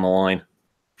somewhere down the line.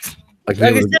 Like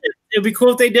I said, it'd be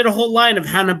cool if they did a whole line of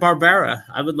Hanna-Barbera.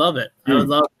 I would love it. I would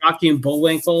love Rocky and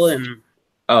Bullwinkle, and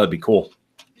Oh, that'd be cool.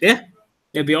 yeah,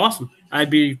 it'd be awesome. I'd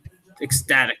be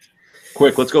ecstatic.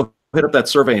 Quick, let's go hit up that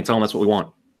survey and tell them that's what we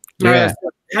want. Yeah.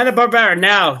 Hanna-Barbera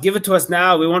now. Give it to us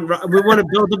now. We want a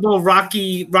buildable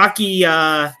Rocky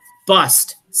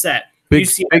bust set. Big You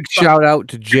see big that? shout out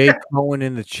to Jay Cohen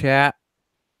in the chat.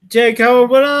 Jake Cohen,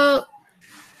 what up?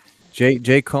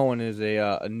 Jay Cohen is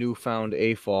a newfound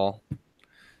AFOL.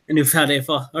 A newfound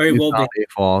AFL. Or he will be. Newfound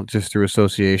AFOL just through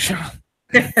association.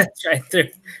 Right through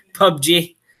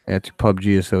PUBG. That's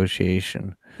PUBG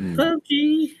association.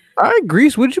 PUBG. All right,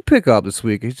 Grease, what did you pick up this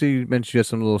week? You mentioned you had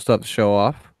some little stuff to show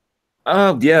off.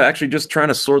 Yeah, actually just trying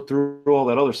to sort through all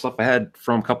that other stuff I had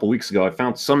from a couple weeks ago. I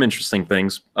found some interesting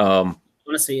things. I want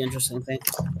to see interesting things.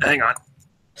 Hang on.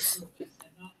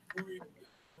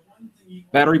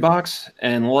 Battery box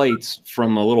and lights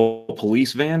from a little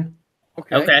police van.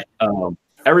 Okay.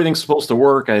 Everything's supposed to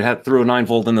work. I had threw a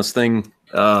 9-volt in this thing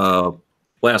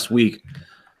last week.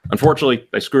 Unfortunately,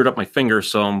 I screwed up my finger,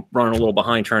 so I'm running a little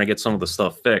behind trying to get some of the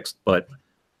stuff fixed. But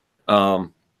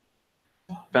found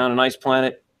an Ice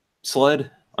Planet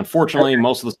sled. Unfortunately,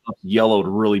 most of the stuff yellowed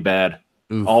really bad.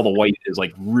 Oof. All the white is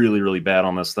like really, really bad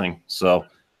on this thing. So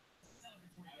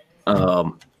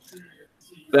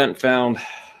then found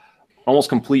almost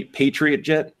complete Patriot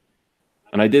jet.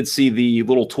 And I did see the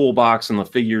little toolbox and the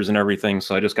figures and everything,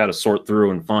 so I just got to sort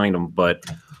through and find them. But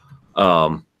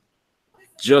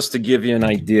just to give you an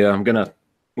idea, I'm going to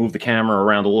move the camera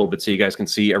around a little bit so you guys can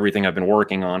see everything I've been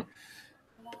working on.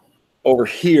 Over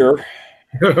here.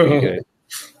 Okay.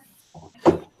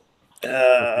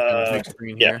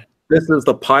 Yeah. This is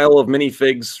the pile of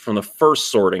minifigs from the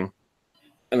first sorting.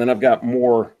 And then I've got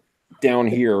more down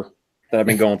here that I've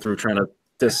been going through trying to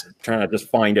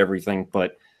just find everything.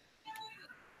 But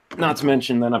not to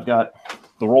mention, then I've got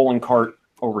the rolling cart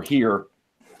over here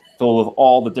filled with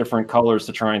all the different colors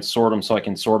to try and sort them so I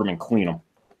can sort them and clean them.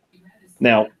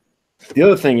 Now, the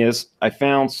other thing is I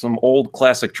found some old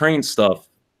classic train stuff,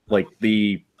 like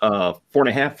the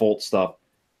 4.5 volt stuff.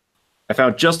 I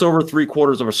found just over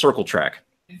 3/4 of a circle track.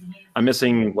 I'm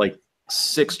missing like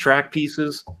 6 track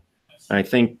pieces. And I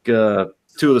think 2 of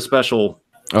the special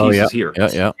pieces here.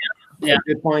 Yeah. Yeah. I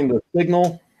did find the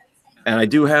signal, and I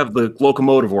do have the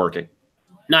locomotive working.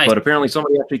 Nice. But apparently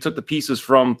somebody actually took the pieces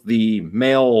from the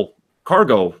mail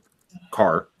cargo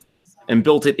car and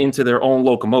built it into their own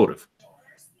locomotive.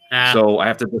 So I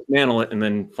have to dismantle it and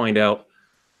then find out.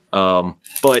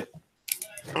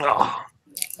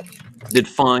 Did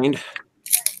find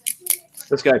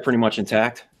this guy pretty much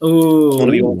intact. Ooh. One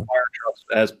of the old fire trucks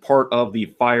as part of the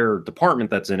fire department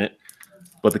that's in it.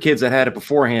 But the kids that had it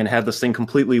beforehand had this thing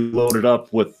completely loaded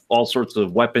up with all sorts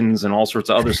of weapons and all sorts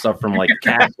of other stuff from like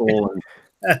Castle and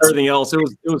everything else. It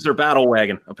was their battle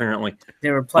wagon, apparently.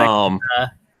 They were playing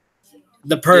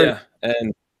the Purge. Yeah,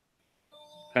 and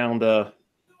found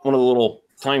one of the little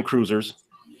time cruisers.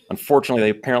 Unfortunately,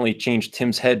 they apparently changed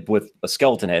Tim's head with a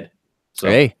skeleton head. So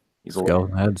hey, he's a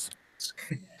skeleton heads.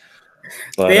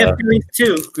 But, they have grease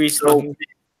too. Grease. So,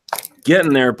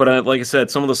 getting there, but like I said,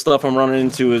 some of the stuff I'm running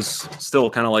into is still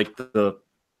kind of like the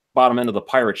bottom end of the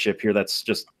pirate ship here. That's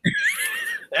just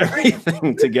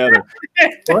everything together.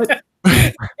 But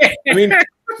I mean,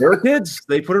 they're kids.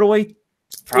 They put it away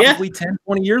probably 10,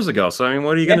 20 years ago. So I mean,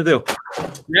 what are you going to do?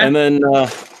 Yeah. And then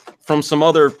from some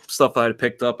other stuff that I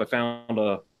picked up, I found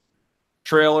a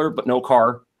trailer, but no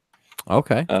car.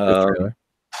 Okay.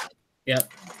 Yeah.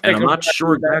 And I'm not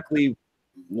sure exactly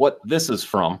what this is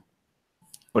from,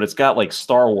 but it's got like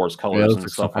Star Wars colors and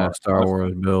stuff on it. Star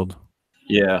Wars build.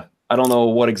 Yeah. I don't know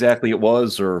what exactly it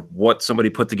was or what somebody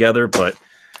put together, but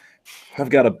I've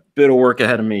got a bit of work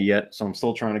ahead of me yet, so I'm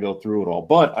still trying to go through it all.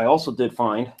 But I also did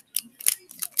find,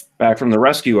 back from the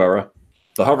rescue era,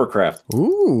 the hovercraft.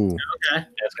 Ooh. Okay.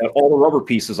 It's got all the rubber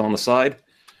pieces on the side.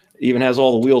 It even has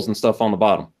all the wheels and stuff on the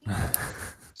bottom.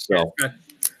 So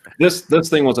this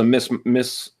thing was a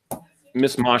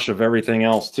mismatch of everything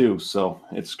else too. So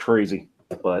it's crazy.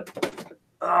 But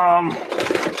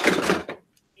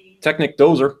Technic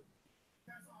Dozer,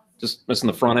 just missing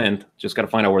the front end. Just got to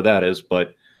find out where that is.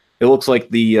 But it looks like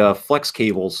the flex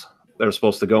cables that are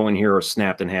supposed to go in here are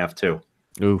snapped in half too.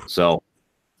 Ooh. So,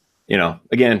 you know,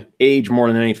 again, age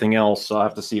more than anything else. So I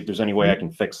have to see if there's any way I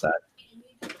can fix that.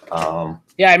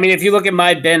 Yeah, I mean, if you look at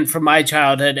my bin from my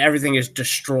childhood, everything is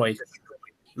destroyed.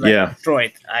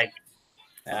 Destroyed. I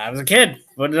was a kid.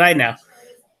 What did I know?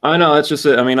 I know, that's just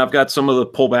it. I mean, I've got some of the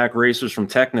pullback racers from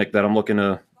Technic that I'm looking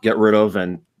to get rid of,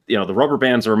 and you know, the rubber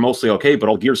bands are mostly okay, but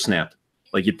all gears snapped.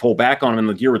 Like you'd pull back on them and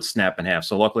the gear would snap in half.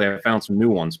 So luckily I found some new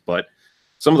ones, but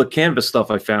some of the canvas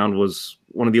stuff I found was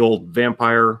one of the old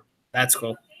Vampire. That's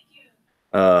cool.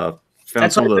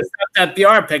 Found some of the stuff that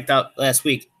BR picked up last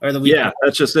week or the week. Yeah,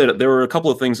 that's just it. There were a couple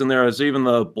of things in there. There's even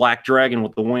the Black Dragon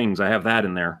with the wings. I have that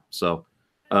in there. So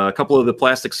a couple of the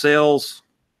plastic sails,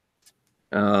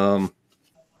 a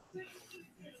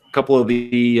couple of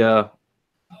the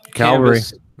Cavalry.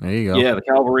 Canvas. There you go. Yeah, the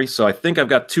Cavalry. So I think I've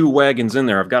got 2 wagons in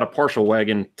there. I've got a partial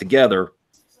wagon together,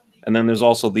 and then there's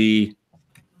also the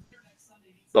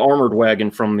armored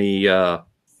wagon from the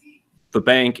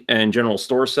bank and general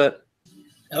store set.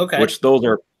 Okay. Which those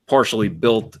are partially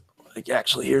built. Like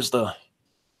actually, here's the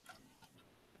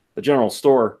general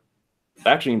store.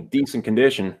 Actually in decent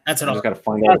condition. That's what I just got to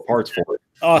find all the parts for it.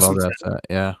 Awesome. Love that.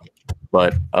 Yeah.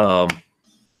 But trying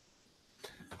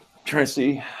to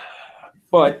see.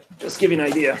 But just give you an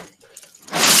idea.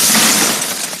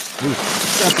 That's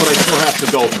what I still have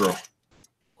to go through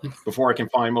before I can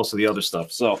find most of the other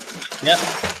stuff. So yep.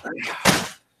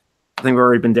 I think we've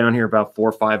already been down here about 4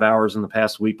 or 5 hours in the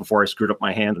past week before I screwed up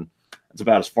my hand, and that's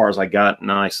about as far as I got.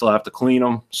 Now I still have to clean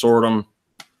them, sort them,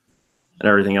 and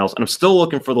everything else. And I'm still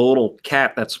looking for the little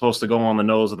cap that's supposed to go on the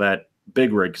nose of that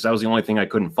big rig, because that was the only thing I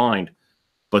couldn't find.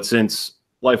 But since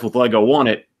Life with Lego won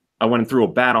it, I went and threw a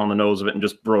bat on the nose of it and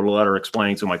just wrote a letter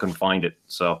explaining to him I couldn't find it.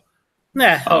 So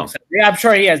yeah, I'm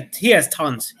sure he has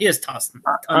tons. He has tons.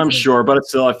 I'm sure, but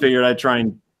still, I figured I'd try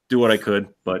and do what I could.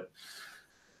 But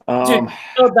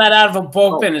Build that out of a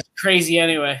bulk bin is crazy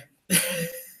anyway.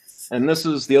 And this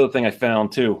is the other thing I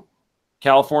found too.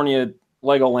 California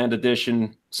Legoland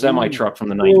Edition semi-truck from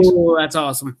the 90s. Ooh, that's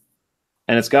awesome.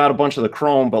 And it's got a bunch of the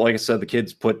chrome, but like I said, the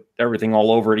kids put everything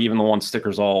all over it, even the one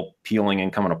sticker's all peeling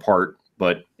and coming apart.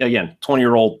 But again,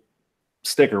 20-year-old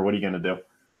sticker, what are you going to do?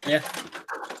 Yeah.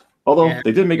 Although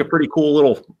they did make a pretty cool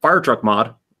little fire truck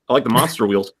mod. I like the monster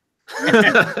wheels.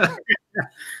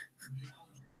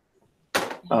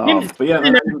 But yeah,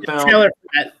 trailer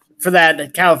for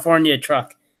that California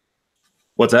truck.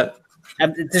 What's that?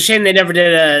 It's a shame they never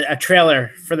did a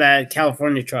trailer for that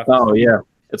California truck. Oh yeah,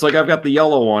 it's like I've got the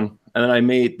yellow one, and then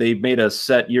they made a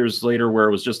set years later where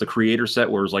it was just a creator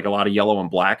set where it was like a lot of yellow and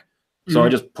black. So I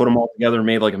just put them all together and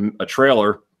made like a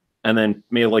trailer, and then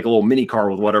made like a little mini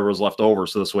car with whatever was left over.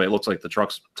 So this way it looks like the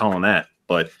truck's towing that.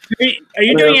 But are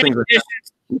you doing any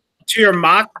additions to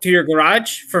your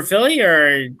garage for Philly,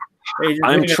 or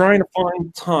I'm trying to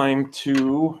find time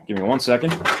to give me 1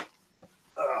 second.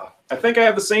 I think I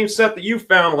have the same set that you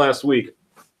found last week.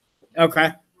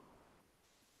 Okay.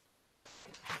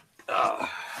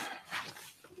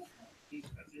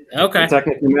 Okay.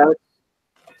 Technic pneumatic.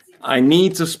 I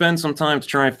need to spend some time to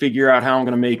try and figure out how I'm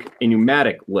going to make a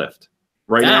pneumatic lift.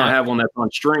 Right now, I have one that's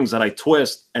on strings that I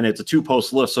twist, and it's a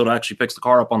 2-post lift, so it actually picks the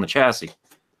car up on the chassis.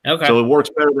 Okay. So it works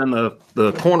better than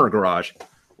the corner garage,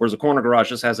 whereas the corner garage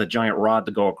just has a giant rod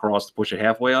to go across to push it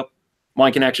halfway up.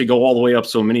 Mine can actually go all the way up,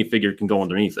 so a minifigure can go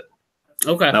underneath it.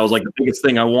 Okay. That was like the biggest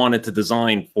thing I wanted to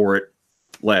design for it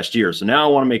last year. So now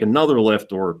I want to make another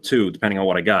lift or two, depending on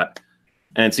what I got,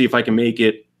 and see if I can make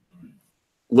it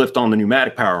lift on the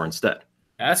pneumatic power instead.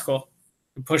 That's cool.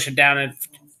 Push it down and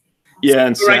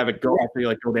and so have it go actually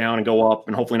like go down and go up,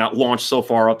 and hopefully not launch so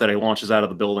far up that it launches out of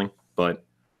the building. But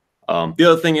the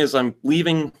other thing is I'm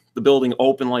leaving the building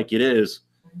open like it is.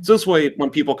 So this way, when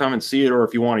people come and see it, or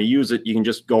if you want to use it, you can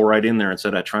just go right in there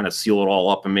instead of trying to seal it all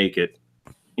up and make it,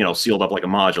 sealed up like a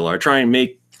modular. I try and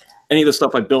make any of the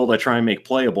stuff I build, I try and make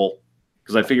playable,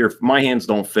 because I figure if my hands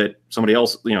don't fit, somebody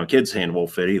else, kid's hand won't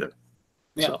fit either.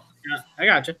 Yeah. So. Yeah, I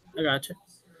got you.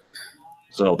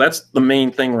 So that's the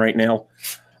main thing right now.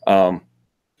 Like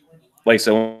I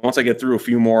said, once I get through a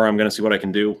few more, I'm going to see what I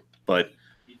can do. But,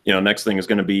 next thing is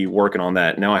going to be working on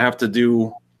that. Now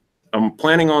I'm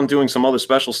planning on doing some other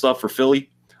special stuff for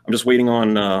Philly. I'm just waiting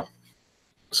on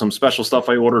some special stuff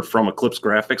I ordered from Eclipse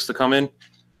Graphics to come in.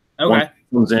 Okay. Once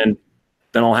it comes in,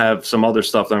 then I'll have some other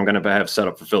stuff that I'm going to have set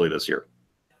up for Philly this year.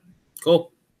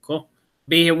 Cool.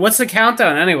 What's the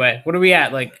countdown anyway? What are we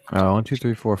at? Like 1, 2,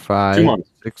 3, 4, 5, 2 months.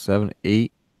 6, 7,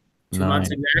 8, 2 9. months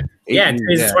exact? Yeah,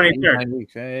 today's the 23rd. 9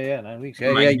 weeks. Yeah, 9 weeks.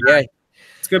 Oh my Yeah. God.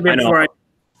 It's gonna be before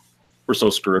We're so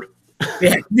screwed.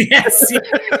 Yeah. Yes.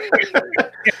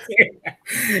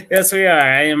 Yes, we are.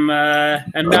 I'm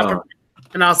not prepared.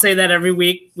 And I'll say that every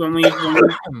week when we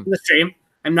the stream.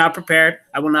 I'm not prepared.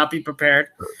 I will not be prepared.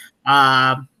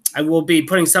 I will be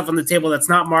putting stuff on the table that's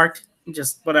not marked.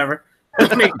 Just whatever.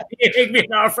 make me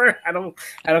an offer. I don't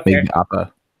care. Big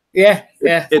Papa. Yeah.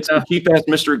 It's a cheap ass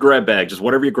mystery grab bag. Just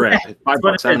whatever you grab.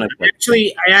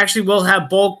 $5. I actually will have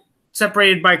bulk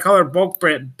separated by color bulk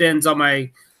bins on my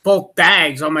bulk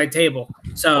bags on my table.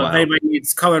 So if anybody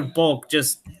needs colored bulk,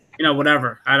 just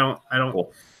whatever. I don't.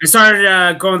 Cool. I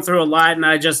started going through a lot, and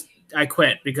I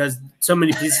quit because so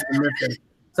many pieces are missing.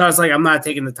 So I was like, I'm not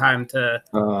taking the time to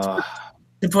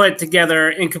put together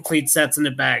incomplete sets in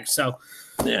the bag. So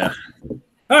yeah.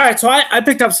 All right, so I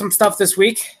picked up some stuff this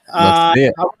week. I'll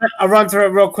run through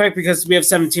it real quick because we have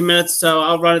 17 minutes, so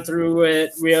I'll run through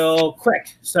it real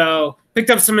quick. So picked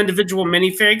up some individual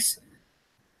minifigs.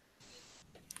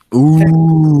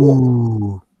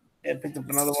 Ooh. I picked up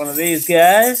another one of these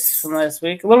guys from last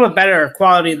week. A little bit better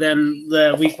quality than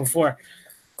the week before.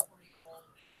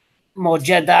 More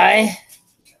Jedi.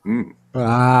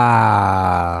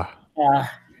 Ah. I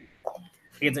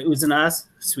get the Uzanas.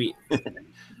 Sweet.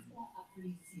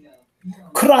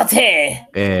 Karate.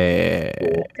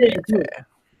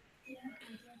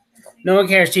 No one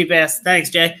cares, cheap ass. Thanks,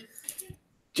 Jay.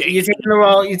 You taking a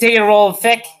roll? You taking a roll of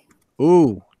Fick?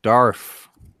 Ooh, Darth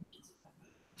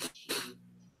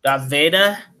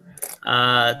Vader.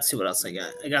 Let's see what else I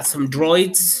got. I got some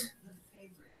droids.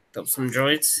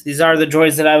 These are the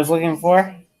droids that I was looking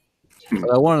for.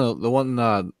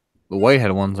 The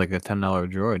whitehead one's like a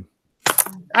 $10 droid.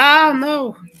 Oh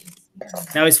no!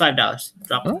 Now he's $5.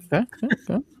 Drop it.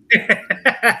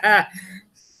 Okay.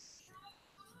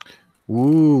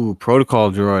 Ooh,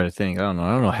 protocol droid. I think I don't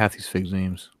know half these figs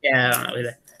names. Yeah, I don't know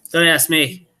either. Don't ask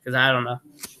me because I don't know.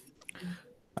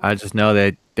 I just know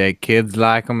that kids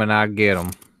like them and I get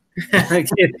them.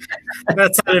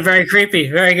 That sounded very creepy.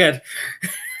 Very good.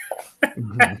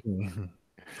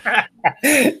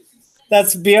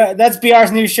 That's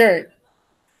BR's new shirt.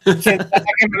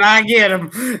 I get him.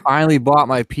 Finally bought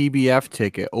my PBF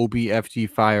ticket, OBFG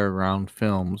Fire Round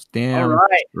Films. Damn, All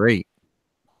right. great.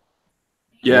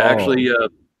 Yeah, Whoa. actually,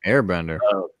 Airbender.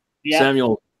 Yeah.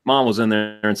 Samuel's mom was in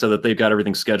there and said that they've got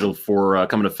everything scheduled for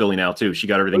coming to Philly now too. She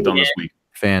got everything done this week,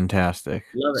 Fantastic.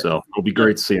 Love it. so it'll be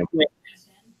great to see him.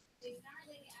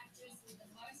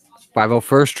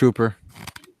 501st Trooper.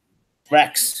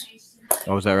 Rex.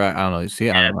 Oh, is that right? I don't know. You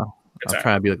see, I don't know. That's I'm all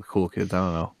trying to be like the cool kids. I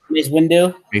don't know. Mace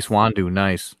Windu. Mace Windu,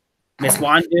 nice. Miss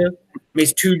Wandu.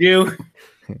 Miss Tudu.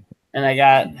 And I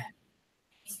got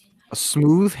A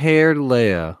smooth-haired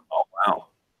Leia. Oh wow,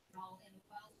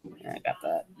 I got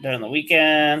that during the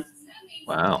weekend.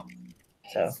 wow.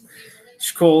 So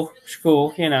it's cool. It's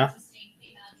cool, you know.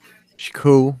 She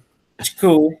cool. It's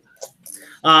cool.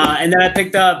 And then I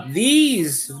picked up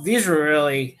these. These were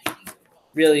really,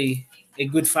 really a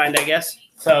good find, I guess.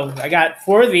 So I got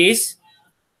 4 of these.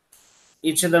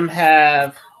 Each of them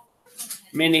have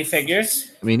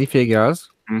minifigures. Minifigures.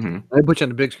 Mm-hmm. I put you on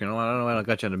the big screen. I don't know why I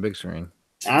got you on the big screen.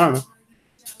 I don't know.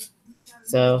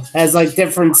 So has like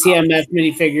different CMF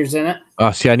minifigures in it. Oh,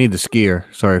 see, I need the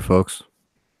skier. Sorry, folks.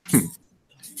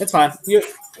 That's fine. We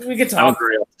can I'll talk.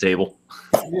 agree off the table.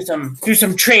 Do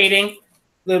some trading. A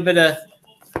little bit of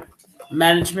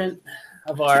management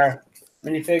of our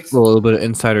minifigs. A little bit of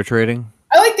insider trading.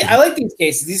 I like these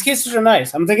cases. These cases are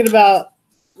nice. I'm thinking about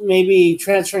maybe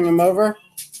transferring them over.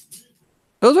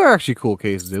 Those are actually cool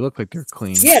cases. They look like they're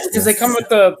clean. Yeah, because they come with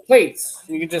the plates.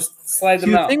 You can just slide See,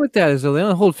 them the out. thing with that is though, they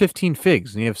only hold 15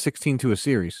 figs, and you have 16 to a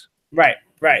series. Right.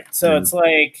 So it's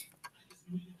like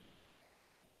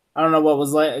I don't know what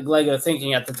was Lego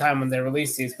thinking at the time when they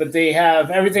released these, but they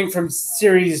have everything from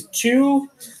Series 2.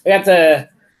 They got the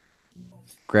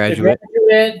Graduate.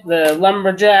 the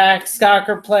lumberjack,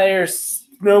 soccer player,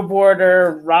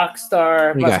 snowboarder, rock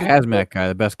star. You got Hazmat guy,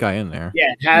 the best guy in there.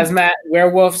 Yeah, hazmat,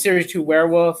 werewolf, Series 2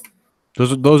 werewolf.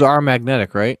 Those are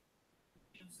magnetic, right?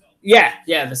 Yeah,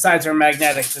 the sides are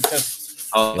magnetic. It's just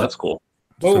Oh, that's cool.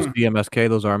 boom. So CMSK,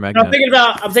 those are I'm magnetic.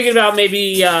 thinking about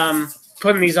maybe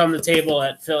putting these on the table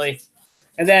at Philly.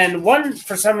 And then one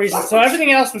for some reason, so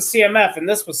everything else was CMF, and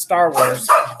this was Star Wars.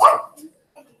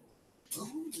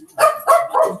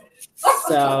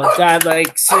 So got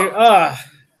like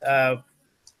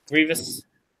Grievous.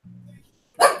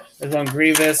 There's one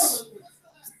Grievous.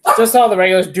 Just all the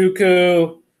regulars.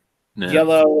 Dooku, Yeah.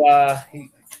 yellow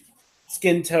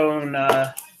skin tone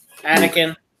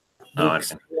Anakin. Oh, Luke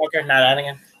Skywalker, not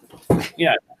Anakin.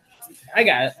 Yeah, I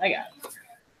got it.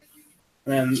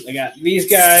 And I got these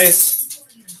guys.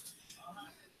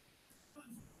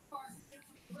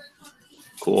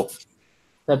 Cool.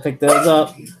 I picked those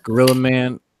up. Gorilla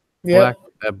Man, Yep.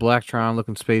 that Blacktron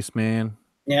looking spaceman.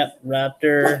 Yep.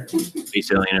 Raptor.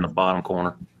 Space alien in the bottom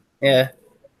corner. Yeah.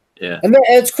 Yeah. And then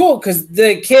it's cool because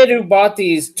the kid who bought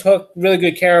these took really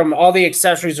good care of them. All the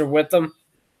accessories are with them.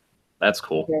 That's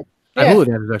cool. That Yeah.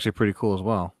 hooligan is actually pretty cool as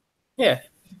well. Yeah.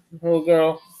 Little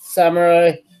girl,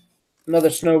 samurai, another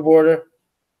snowboarder.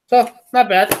 So not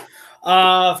bad.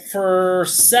 For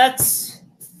sets,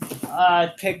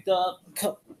 I picked up a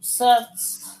couple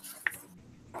sets.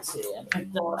 Let's see, I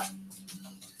picked up.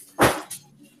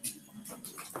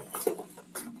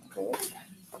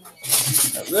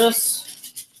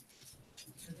 This.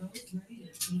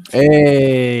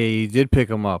 Hey, you did pick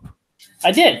them up.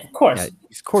 I did, of course. Yeah,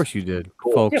 of course you did,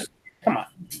 Cool. folks. Come on.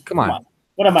 Come on.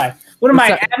 What am I? What am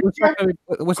I? What's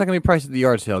that gonna be priced at the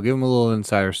yard sale? Give them a little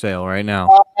insider sale right now.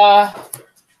 I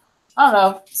don't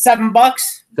know. $7.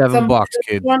 $7,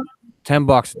 kid. One?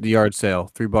 $10 at the yard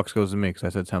sale. $3 goes to me because I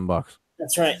said $10.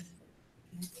 That's right.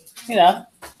 You know,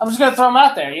 I'm just gonna throw them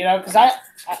out there. You know, because I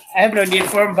have no need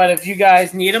for them. But if you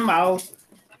guys need them, I'll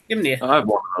give them to you. I have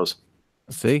one of those.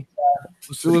 See,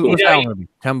 what's that gonna be?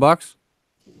 $10,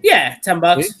 Yeah,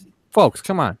 $10. See? Folks.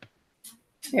 Come on.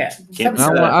 Yeah. Can't I say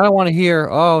don't, that. I don't want to hear.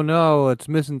 Oh no, it's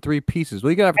missing 3 pieces.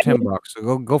 Well, you got it for $10.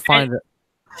 So go find it.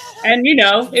 And you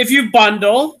know, if you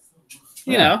bundle,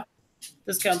 you Yeah. know,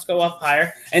 discounts go up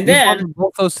higher. And then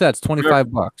both those sets,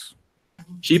 $25.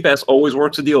 Cheap ass always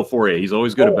works a deal for you. He's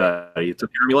always good about it. He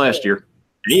took care of me last year.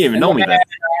 And he didn't even know me then.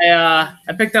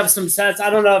 I picked up some sets. I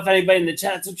don't know if anybody in the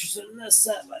chat's interested in this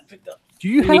set, but I picked up. Do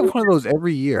you have one of those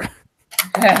every year?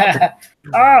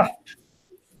 Oh.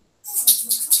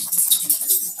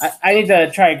 I need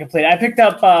to try and complete. I picked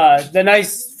up the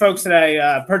nice folks that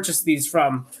I purchased these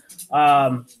from.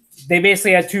 They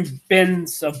basically had 2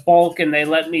 bins of bulk, and they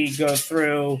let me go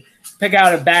through, pick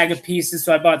out a bag of pieces.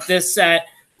 So I bought this set,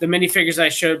 the minifigures I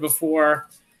showed before,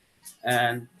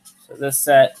 and so this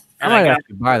set I And might got,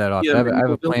 actually buy that off. Yeah, I have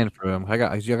a Build. plan for them. I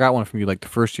got one from you like the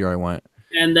first year I went.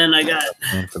 and then I got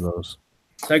Plan for those.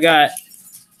 so I got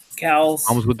cows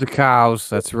Comes with the cows.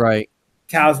 That's right.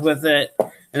 with it,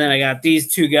 and then I got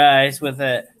these two guys with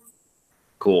it.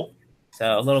 Cool.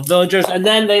 So little villagers, and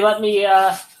then they let me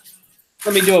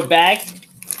do a bag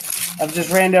of just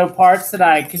rando parts that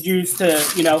I could use to,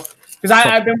 because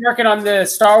I've been working on the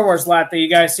Star Wars lot that you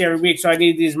guys see every week, so I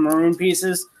need these maroon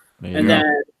pieces, There you and go.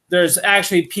 then there's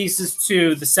actually pieces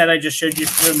to the set I just showed you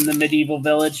from the medieval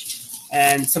village,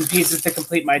 and some pieces to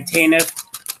complete my Tanev.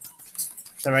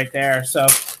 So right there. So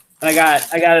and I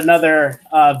got another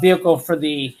vehicle for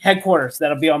the headquarters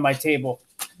that'll be on my table.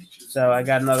 So I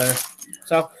got another.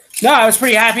 So no, I was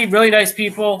pretty happy. Really nice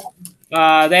people. They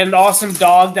had an awesome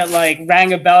dog that like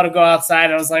rang a bell to go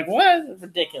outside. I was like, what? That's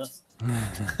ridiculous.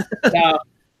 So,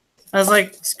 I was like,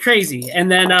 it's crazy. And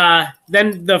then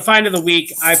the find of the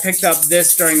week, I picked up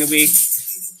this during the week.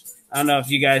 I don't know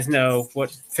if you guys know what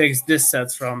figs this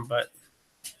set's from, but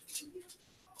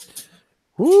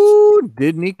Woo,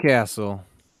 Disney Castle.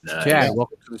 Nice. Chat,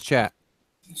 welcome to the chat.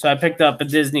 so I picked up a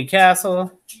Disney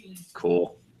Castle.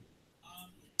 Cool.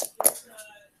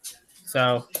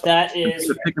 So that I'm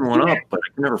is picking one up, but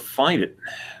I can never find it.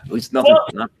 At least nothing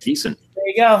not decent. there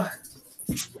you go.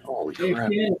 Holy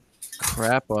crap.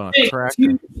 Crap on a Big cracker.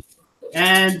 two.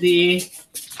 And the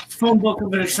phone book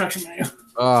of an instruction manual.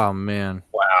 Oh man.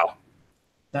 Wow.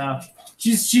 So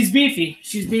she's beefy.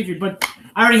 She's beefy, but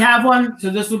I already have one, so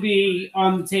this will be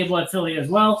on the table at Philly as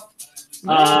well.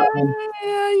 Yeah.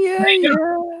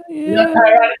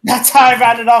 That's how I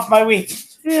rounded off my week.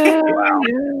 Wow.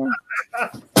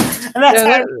 And that's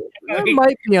how That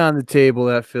might be on the table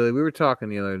at Philly. We were talking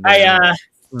the other day.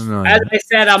 No, as I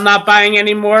said, I'm not buying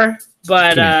anymore.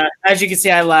 But as you can see,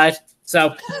 I lied.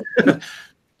 So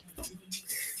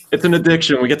It's an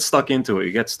addiction. We get stuck into it.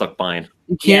 You get stuck buying.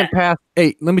 you can't pass.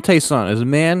 Hey, let me tell you something. As a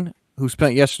man who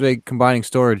spent yesterday combining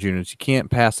storage units, you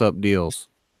can't pass up deals.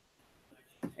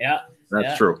 yeah,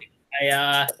 That's true.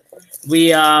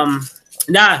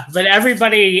 but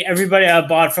everybody I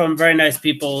bought from, very nice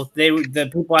people. The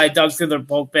people I dug through their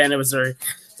bulk bin, it was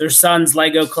their son's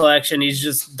Lego collection. He's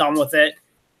just done with it,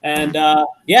 and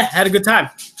had a good time.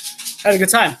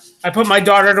 I put my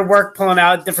daughter to work pulling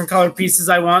out different colored pieces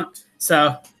I want.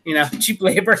 So cheap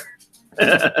labor.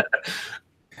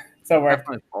 So That's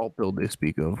not alt build they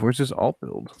speak of. Where's this alt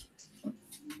build?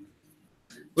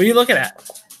 what are you looking at?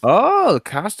 Oh, the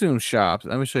costume shops.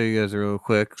 Let me show you guys real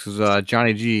quick. This is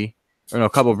Johnny G,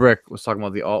 Couple Brick was talking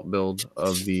about the alt build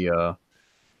of the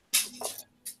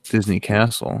Disney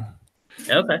Castle.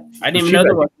 Okay, I didn't even know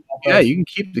there was. Yeah, you can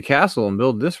keep the castle and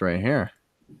build this right here.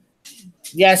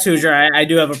 Yes, Hoosier, I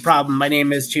do have a problem. My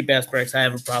name is Cheap Ass Bricks. I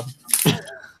have a problem.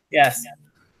 Yes.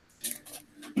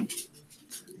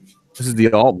 This is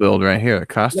the alt build right here, the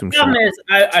costume The problem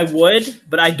shop. is, I would,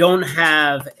 but I don't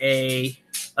have a.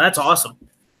 Oh, that's awesome.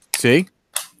 See?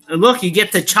 And look, you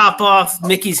get to chop off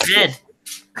Mickey's head.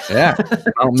 Yeah.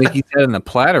 Oh, Mickey's head in the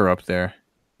platter up there.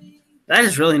 That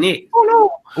is really neat. Oh,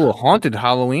 a haunted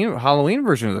Halloween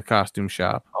version of the costume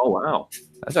shop. Oh, wow.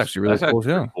 That's actually really cool,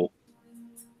 too. Cool.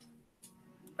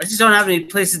 I just don't have any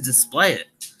place to display it.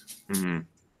 Mm-hmm.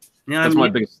 You know That's what I my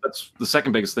mean? biggest. That's the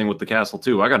second biggest thing with the castle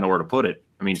too. I got nowhere to put it.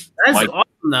 I mean, That's my,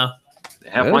 awesome, though.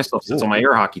 half That my is stuff sits cool. on my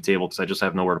air hockey table because I just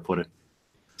have nowhere to put it.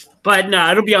 But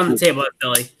no, it'll be on the table at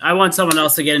Philly. I want someone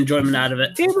else to get enjoyment out of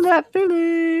it. Table at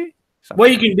Philly.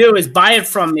 What you can do is buy it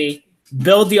from me,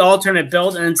 build the alternate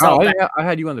build, and then sell it back. I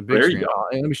had you on the big There you screen. go.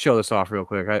 Let me show this off real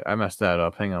quick. I messed that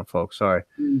up. Hang on, folks. Sorry.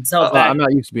 Sell it back. I'm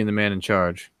not used to being the man in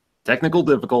charge. Technical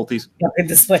difficulties. Fucking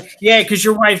display. Yeah, because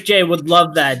your wife Jay would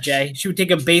love that, Jay. She would take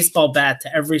a baseball bat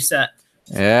to every set.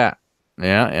 Yeah.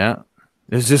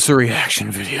 Is this a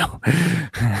reaction video?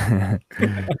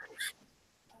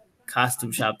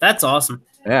 Costume shop. That's awesome.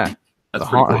 Yeah. That's The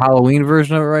pretty cool. Halloween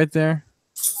version of it right there.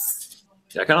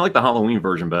 Yeah, I kind of like the Halloween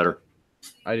version better.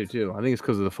 I do too. I think it's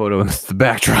because of the photo and the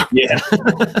backdrop. Yeah.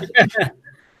 But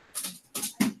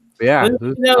yeah. You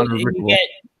this is know, unbelievable.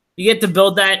 you get to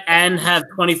build that and have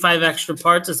 25 extra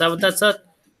parts. Is that what that said?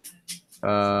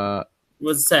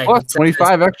 What's it say? Plus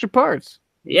 25 extra parts.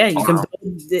 Yeah, you can build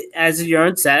it as your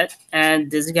own set, and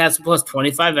Disney Castle plus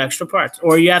 25 extra parts,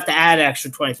 or you have to add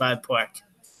extra 25 parts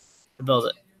to build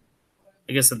it.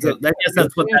 I guess that's what that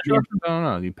means. I don't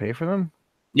know. Do you pay for them?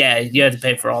 Yeah, you have to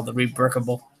pay for all the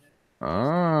rebrickable.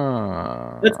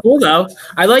 Ah. That's cool though.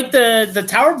 I like the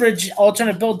Tower Bridge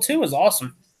alternate build too. Is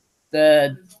awesome.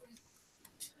 What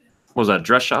was that,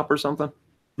 dress shop or something?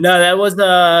 That was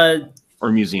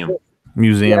Or museum?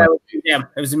 Museum. it was a museum.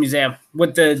 It was a museum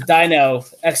with the dino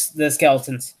the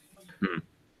skeletons.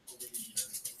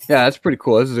 Yeah, that's pretty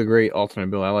cool. This is a great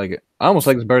alternate build. I like it. I almost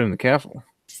like this better than the castle.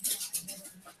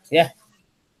 Yeah.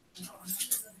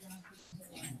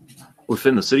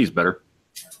 Within the city's better.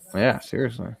 Yeah,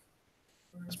 seriously.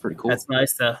 That's pretty cool. That's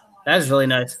nice, though. That is really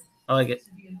nice. I like it.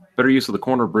 Better use of the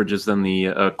corner bridges than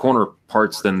the corner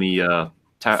parts than the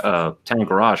town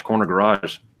garage, corner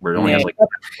garage, where it only has like.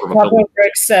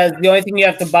 Rick says the only thing you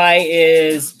have to buy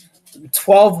is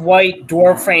 12 white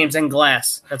door frames and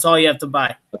glass. That's all you have to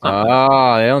buy. They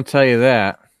don't tell you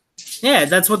that. Yeah,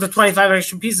 that's what the 25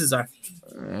 extra pieces are.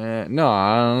 No,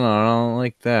 I don't know. I don't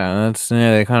like that.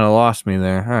 They kind of lost me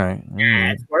there. All right.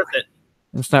 Yeah, it's worth it.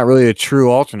 It's not really a true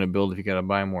alternate build if you got to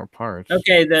buy more parts.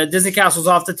 Okay, the Disney Castle's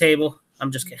off the table.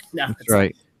 I'm just kidding. No, That's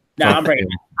right. No, I'm bringing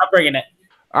it. I'm bringing it.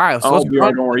 All right. So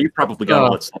don't worry. You probably got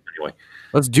all that stuff anyway.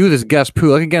 Let's do this guess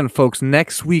poo. Like again, folks,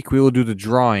 next week we will do the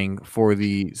drawing for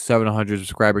the 700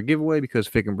 subscriber giveaway because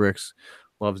Fick and Bricks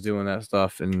loves doing that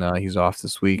stuff, and he's off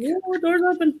this week. Yeah, door's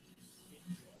open.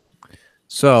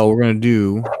 So we're gonna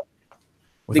do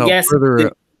without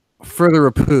further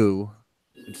a poo.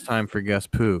 It's time for guess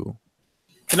poo.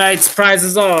 Tonight's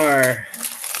prizes are: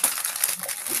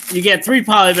 you get 3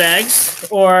 poly bags,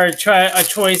 or try a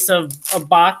choice of a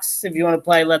box if you want to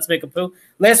play Let's Make a Poo.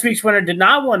 Last week's winner did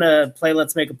not want to play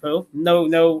Let's Make a Poo.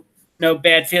 No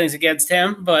bad feelings against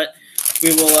him, but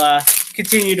we will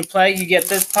continue to play. You get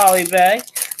this poly bag,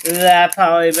 that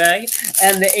poly bag,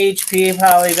 and the HP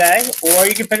poly bag, or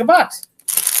you can pick a box.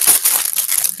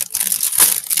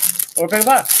 Or pick a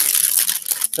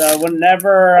box. So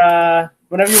whenever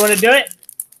you want to do it,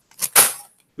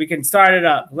 we can start it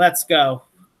up. Let's go.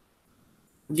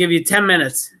 We'll give you 10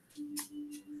 minutes.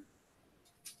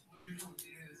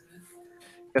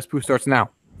 Guess poo starts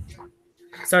now.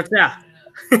 Starts now.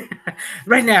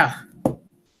 Right now.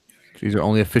 These are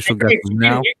only official guesses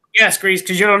now. You can guess, Grease,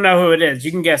 because you don't know who it is.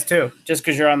 You can guess too, just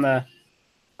because you're on the.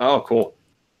 Oh, cool.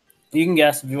 You can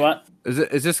guess if you want.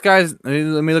 Is this guy's?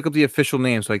 Let me look up the official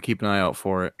name so I keep an eye out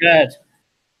for it. Good.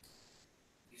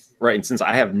 Right, and since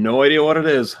I have no idea what it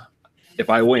is, if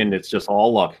I win, it's just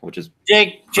all luck, which is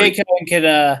Jay can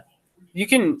you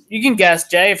can guess,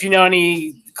 Jay, if you know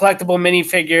any collectible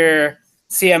minifigure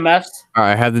CMFs. All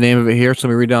right, I have the name of it here. So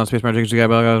let me read down. Space Magic, guy,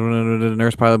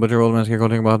 nurse, pilot, butcher, old man, scarecrow,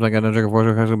 tinker, bob, like a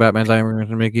force, Batman,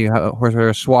 Diamond, Mickey,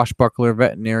 horse, swashbuckler,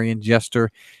 veterinarian,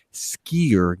 jester,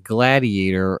 skier,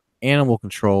 gladiator, animal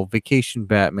control, vacation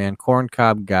Batman,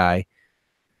 corncob guy,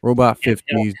 robot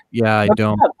 50s. Yeah, I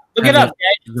don't. Look it up,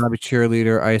 Jay. Zombie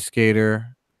cheerleader, ice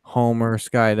skater, Homer,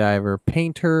 skydiver,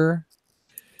 painter,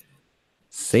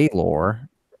 sailor,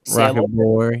 rocket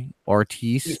boy,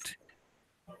 artiste.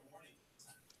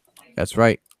 That's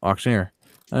right, auctioneer.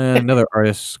 Another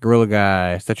artist, gorilla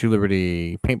guy, Statue of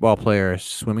Liberty, paintball player,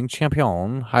 swimming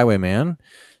champion, highwayman,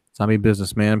 zombie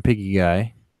businessman, piggy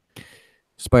guy,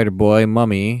 spider boy,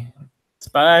 mummy,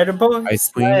 Spider boy, ice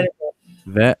queen,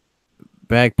 vet,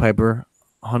 bagpiper,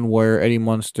 Hunwire, Eddie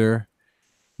Munster,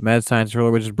 mad science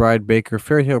roller, witch's bride, baker,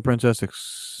 fairy tale princess,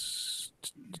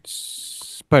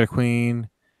 spider queen,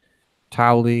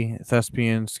 Towley,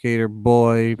 thespian, skater,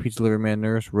 boy, pizza delivery man,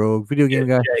 nurse, rogue, video game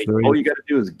guy. All you got to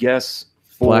do is guess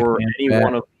for any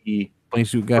one of the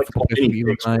suit guy,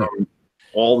 from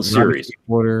all the series.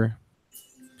 Order.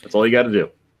 That's all you got to do.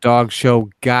 Dog show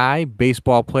guy,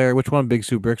 baseball player. Which one? Big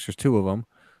Suit Bricks. There's 2 of them.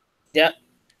 Yeah.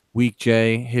 Week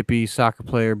J, hippie, soccer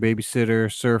player,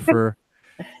 babysitter, surfer.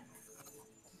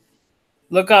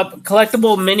 Look up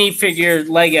collectible minifigure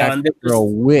Lego. And girl,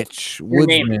 witch,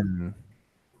 woodsman.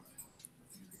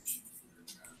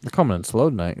 They're coming in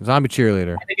slow tonight. Zombie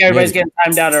cheerleader. I think everybody's getting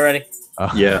timed out already.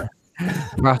 Yeah.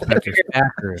 Prospectors,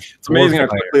 backers. It's amazing how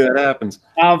quickly that happens.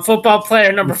 Football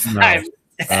player number 5.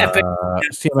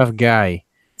 CMF guy,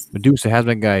 Medusa,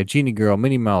 Hazmat guy, Genie girl,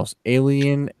 Minnie Mouse,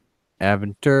 alien,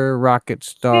 Aventur, rocket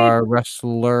star,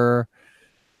 wrestler,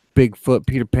 Bigfoot,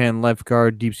 Peter Pan,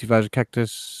 lifeguard, deep sea visor,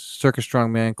 cactus, circus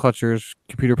strongman, clutchers,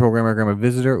 computer programmer, grandma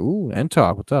visitor,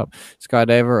 N-Talk, what's up?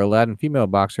 Skydiver, Aladdin, female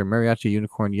boxer, mariachi,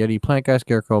 unicorn, yeti, plant guy,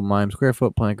 scarecrow, mime,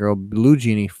 squarefoot, plant girl, blue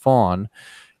genie, fawn,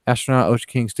 astronaut, ocean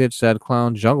king, stitch, sad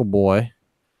clown, jungle boy,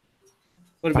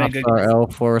 pop star,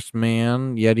 elf, forest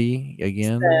man, yeti,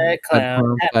 again,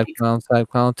 sad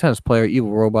clown, tennis player,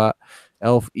 evil robot,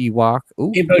 elf, Ewok,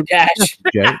 Rainbow Dash,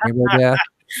 Rainbow Dash.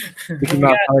 Mickey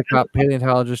Mouse, Polycop,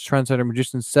 paleontologist, trendsetter,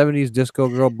 magician, 70s, disco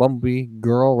girl, bumblebee,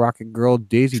 girl, rocket girl,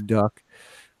 daisy duck,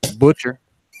 butcher,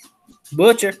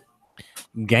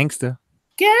 gangsta,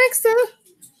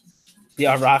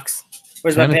 VR Rocks.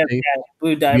 Where's my pants guy?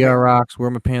 Blue diver. VR Rocks, where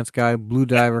my pants guy, blue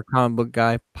diver, comic book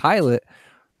guy, pilot,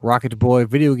 rocket boy,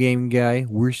 video game guy,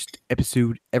 worst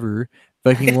episode ever,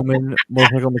 Viking woman,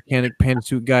 motorcycle mechanic, panda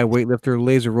suit guy, weightlifter,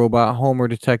 laser robot, Homer,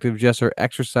 detective, jester,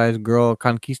 exercise girl,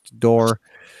 conquistador.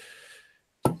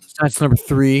 That's number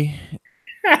 3.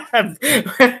 Goon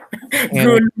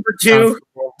number 2.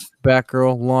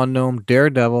 Batgirl, lawn gnome,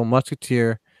 daredevil,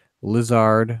 musketeer,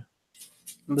 lizard,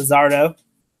 Lizardo.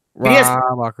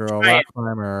 rock girl, Right. rock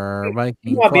climber,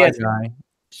 Viking, Come on, fly BS. guy,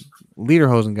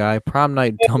 leaderhosen guy, prom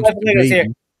night, Oh, dumpster Legos here.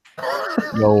 baby.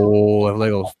 Yo,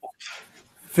 Legos.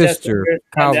 Fister,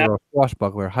 cowgirl,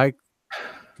 swashbuckler,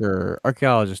 hiker,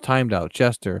 archaeologist, timed out,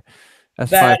 Chester, S5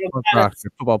 Battle punk rocker,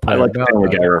 football I player, like the Family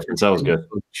Guy reference. That was good.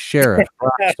 sheriff,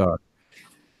 rockstar.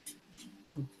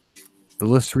 The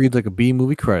list reads like a B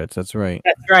movie credits. That's right.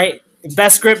 That's right.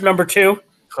 Best script number 2.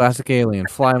 Classic alien,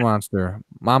 fly monster,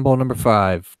 Mambo number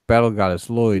 5, battle goddess,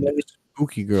 Lloyd,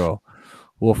 spooky girl,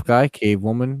 wolf guy, cave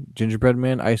woman, gingerbread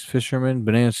man, ice fisherman,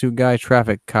 banana suit guy,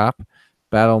 traffic cop,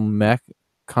 battle mech,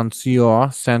 connoisseur,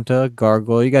 Santa,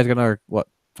 gargoyle. You guys got another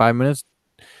 5 minutes?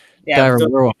 Yeah,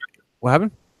 What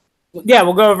happened?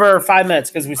 we'll go over 5 minutes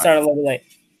because we started a little late.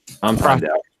 I'm timed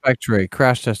out. Spectre,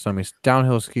 crash test dummies,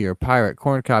 downhill skier, pirate,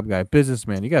 corn cob guy,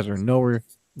 businessman. You guys are nowhere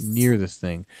near this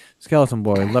thing. Skeleton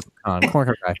boy, leprechaun, corn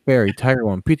cob guy, fairy, tiger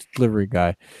woman, pizza delivery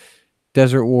guy,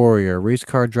 desert warrior, race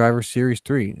car driver, series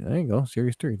 3. There you go,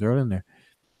 series 3. Throw it in there.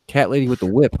 Cat lady with the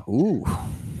whip. Ooh.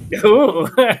 Ooh,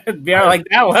 yeah, I like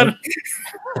that one.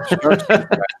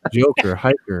 Joker,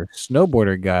 hiker,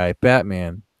 snowboarder guy,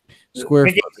 Batman, square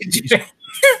Vacation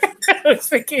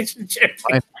trip.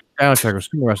 channel checker,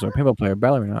 sumo wrestler, pinball player,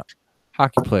 ballerina,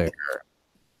 hockey player.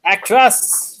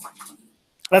 Actress.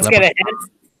 Let's get a hint.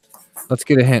 Let's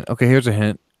get a hint. Okay, here's a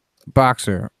hint.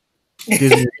 Boxer.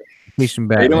 Disney vacation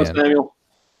How you doing, Batman. Samuel?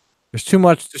 There's too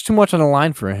much on the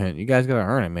line for a hint. You guys gotta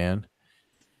earn it, man.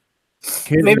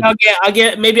 Maybe I'll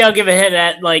give a hint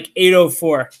at like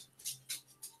 8:04.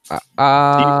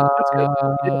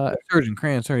 Surgeon,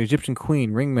 Crayon, sorry, Egyptian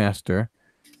Queen, Ringmaster,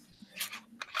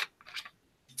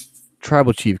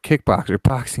 Tribal Chief, Kickboxer,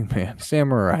 Boxing Man,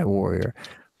 Samurai Warrior,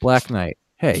 Black Knight.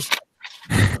 Hey,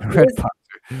 Red Boxer,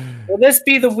 Will this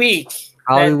be the week?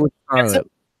 Hollywood Starlet,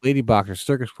 Lady Boxer,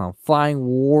 Circus Clown, Flying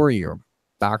Warrior,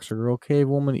 Boxer Girl, Cave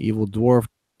Woman, Evil Dwarf,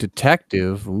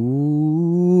 Detective.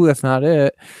 Ooh, that's not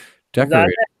it.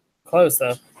 Decorator. Close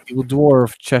though. Evil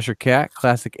Dwarf, Cheshire Cat,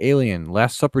 Classic Alien,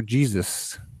 Last Supper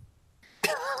Jesus.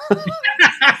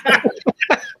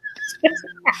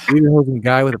 Lederhosen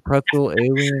guy with a pretzel,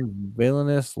 alien,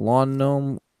 villainous, lawn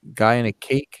gnome, guy in a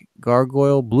cake,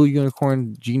 gargoyle, blue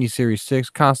unicorn, genie series 6,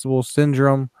 constable,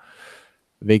 syndrome,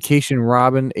 vacation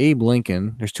Robin, Abe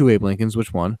Lincoln. There's 2 Abe Lincolns.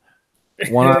 Which one?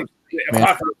 One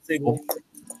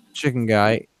chicken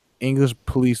guy, English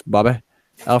police Bobby,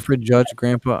 Alfred Judge,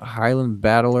 Grandpa, Highland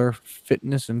Battler,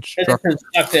 fitness instructor,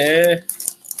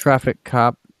 traffic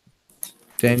cop,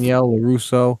 Danielle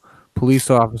LaRusso, police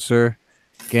officer,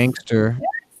 gangster,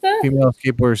 female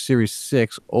skateboarder series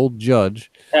 6, old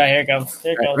judge. Oh, here it goes.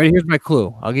 Right, here's my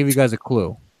clue. I'll give you guys a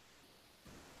clue.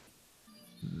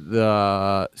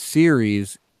 The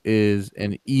series is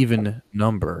an even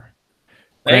number.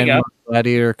 There you go.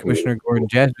 Gladiator, Commissioner Gordon,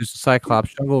 Jazz Mr.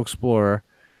 Cyclops, Jungle Explorer,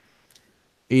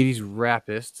 80s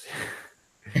rapist.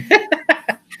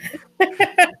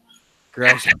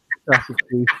 Crash. Jack.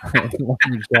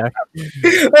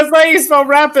 That's how you spell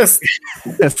rapist.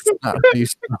 That's not how you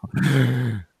spell.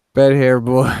 Bed hair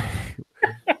boy.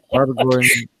 Barbara Gordon,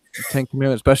 Ten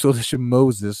Commandments Special Edition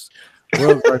Moses.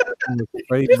 World Guard,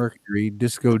 Freddie Mercury,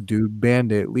 Disco Dude,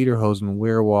 Bandit, Lederhosen,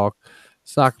 Werewolf,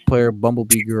 Soccer Player,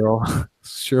 Bumblebee Girl,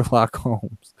 Sherlock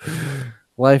Holmes,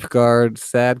 Lifeguard,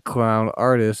 Sad Clown,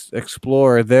 Artist,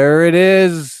 Explorer. There it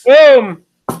is. Boom.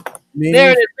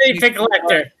 There it is. Minifig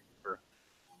Collector.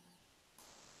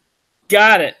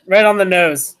 Got it. Right on the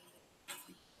nose.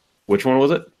 Which one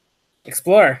was it?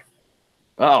 Explorer.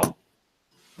 Oh.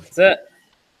 That's it.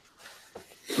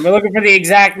 We're looking for the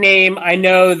exact name. I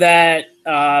know that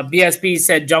BSB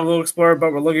said Jungle Explorer,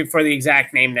 but we're looking for the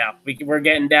exact name now. We're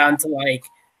getting down to like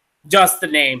just the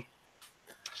name.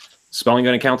 Spelling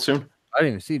going to count soon? I didn't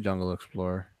even see Jungle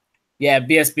Explorer. Yeah,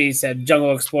 BSB said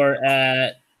Jungle Explorer,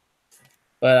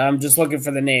 but I'm just looking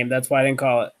for the name. That's why I didn't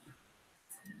call it.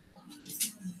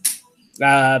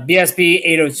 BSB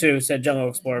 802 said Jungle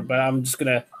Explorer, but I'm just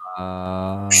gonna.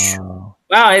 Wow,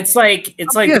 it's like he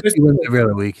wins every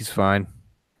other week. He's fine.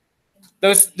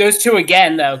 Those 2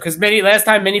 again though, because last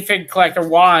time Minifig Collector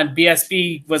won,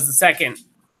 BSB was the second.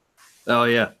 Oh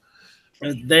yeah,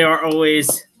 they are always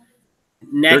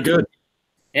neck. They're good.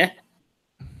 Yeah.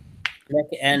 Neck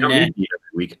and neck. neck. Every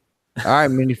week. All right,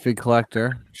 Minifig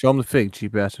Collector, show them the fig,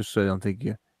 cheap ass, so I don't think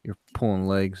you're pulling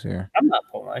legs here. I'm not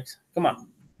pulling legs. Come on,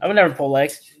 I would never pull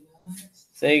legs.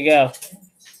 there you go.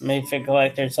 Minifig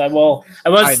collector. So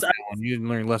You didn't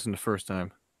learn a lesson the first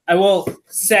time. I will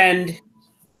send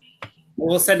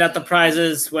out the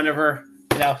prizes whenever,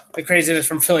 the craziness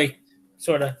from Philly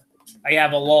sort of, I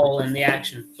have a lull in the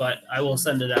action, but I will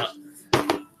send it out.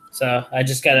 So I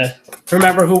just gotta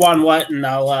remember who won what, and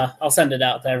I'll send it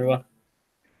out to everyone.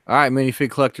 All right,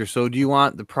 minifig collector. So do you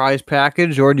want the prize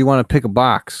package or do you want to pick a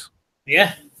box?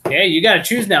 Yeah, you gotta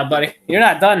choose now, buddy. You're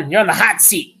not done. You're on the hot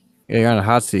seat. Yeah, you're on the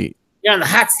hot seat. You're on the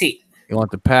hot seat. You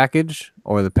want the package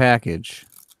or the package?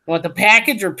 You want the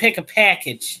package or pick a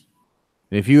package?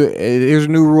 And here's a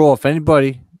new rule: if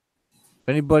anybody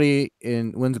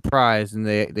wins a prize and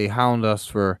they hound us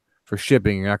for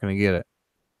shipping, you're not going to get it.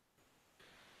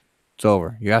 It's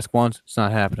over. You ask once, it's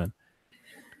not happening.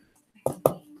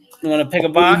 You want to pick a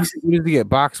box? What did you get?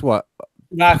 Box what?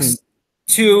 Box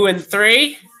 2 and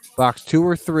 3. Box 2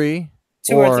 or 3.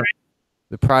 2 or 3.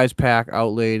 The prize pack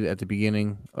outlaid at the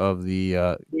beginning of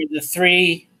the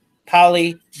 3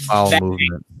 poly bag.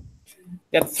 movement.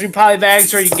 You got 3 poly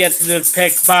bags, or you get to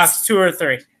pick box 2 or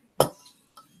 3.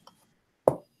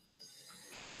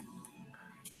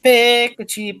 Pick the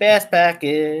cheap ass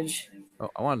package. Oh,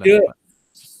 I wanted to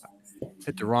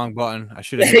hit the wrong button. I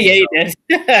should have. Yeah, you did.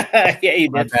 Yeah, you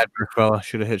My did. bad, brick fella.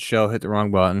 Should have hit show. Hit the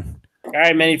wrong button. All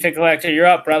right, Minifig collector, you're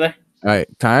up, brother. All right,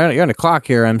 Ty, you're on the clock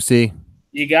here, MC.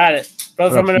 You got it,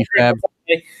 brother. What up, P-Fab?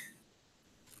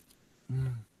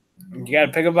 You got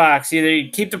to pick a box. Either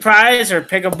you keep the prize or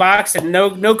pick a box, and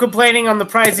no complaining on the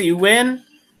prize that you win,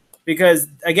 because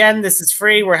again, this is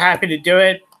free. We're happy to do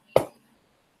it.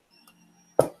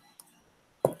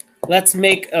 Let's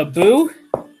make a boo.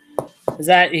 Is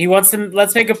that he wants to?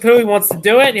 Let's make a poo. He wants to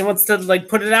do it. He wants to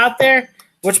put it out there.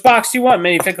 Which box do you want,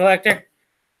 Minifig collector?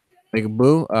 Make a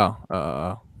boo. Oh,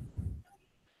 I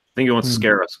think he wants to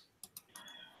scare us.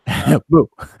 boo.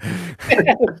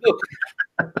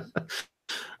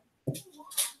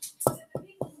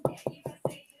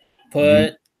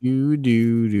 Put do.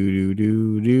 You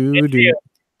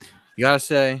gotta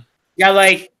say. You got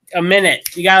like a minute.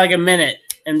 You got like a minute,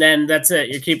 and then that's it.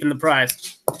 You're keeping the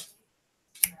prize.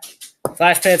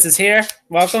 Flash Pants is here.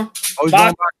 Welcome. Oh, he's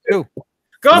Box going box 2.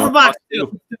 Go for box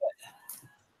 2.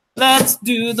 Let's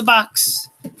do the box.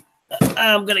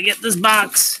 I'm gonna get this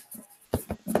box.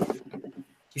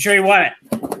 You sure you want it?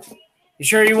 You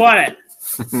sure you want it?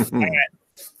 All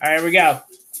right, here we go.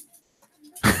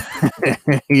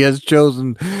 He has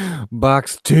chosen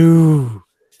box 2.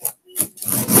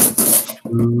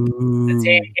 The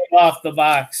tape came off the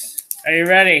box. Are you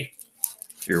ready?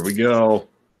 Here we go.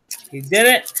 He did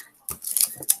it.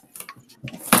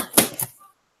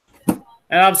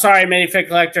 And I'm sorry, Minifig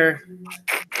collector.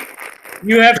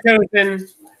 You have chosen,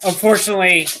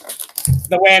 unfortunately,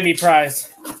 the whammy prize.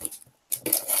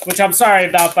 Which I'm sorry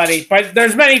about, buddy. But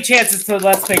there's many chances to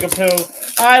Let's Make a Poo.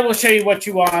 I will show you what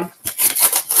you want.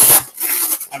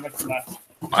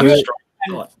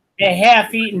 A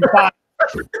half-eaten box.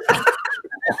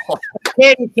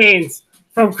 Candy canes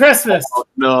from Christmas. Oh,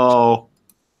 no.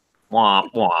 Wah,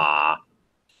 wah.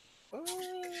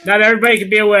 Not everybody can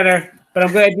be a winner, but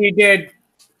I'm glad you did.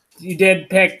 You did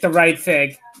pick the right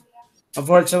fig.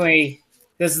 Unfortunately,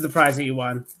 this is the prize that you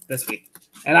won this week.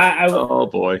 And oh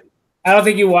boy. I don't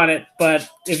think you want it, but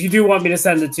if you do want me to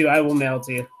send it to you, I will mail it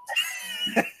to you.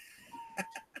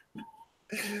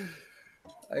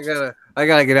 I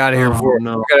gotta get out of here before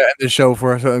no. I gotta end the show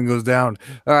before something goes down.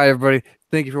 All right, everybody.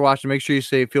 Thank you for watching. Make sure you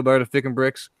say feel better to Thick and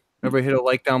Bricks. Everybody hit a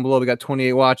like down below. We got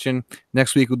 28 watching.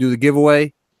 Next week we'll do the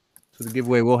giveaway. So the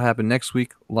giveaway will happen next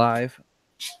week live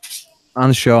on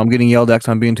the show. I'm getting yelled at because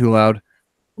I'm being too loud.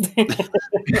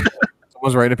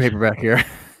 Someone's writing a paperback here.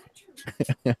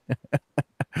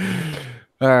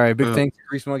 All right, big thanks to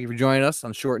Grease Monkey for joining us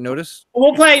on short notice.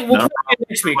 We'll play it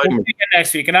next week. We'll play it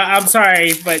next week. And I'm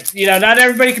sorry, but not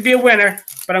everybody could be a winner.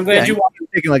 But I'm glad you won. He's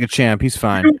taking like a champ. He's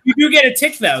fine. You do get a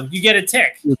tick though. You get a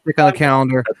tick. You tick on the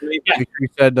calendar. Yeah. You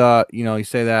said you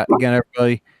say that again,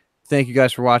 everybody. Thank you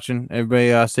guys for watching.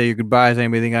 Everybody say your goodbyes.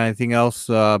 Anybody think anything else?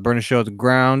 Burn the show to the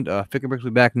ground. Thick and Bricks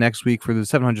will be back next week for the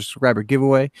 700 subscriber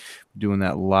giveaway. We're doing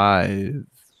that live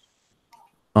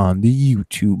on the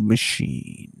YouTube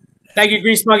machine. Thank you,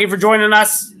 Grease Monkey, for joining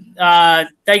us.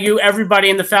 Thank you, everybody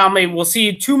in the family. We'll see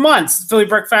you in 2 months. Philly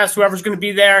Brickfest, whoever's going to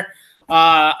be there.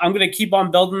 I'm going to keep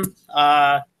on building.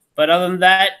 But other than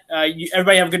that,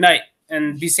 everybody have a good night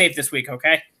and be safe this week,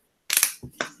 okay?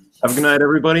 Have a good night,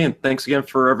 everybody, and thanks again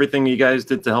for everything you guys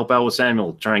did to help out with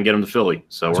Samuel, try and get him to Philly.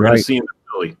 So we're going to see him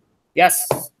in Philly. Yes.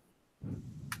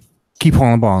 Keep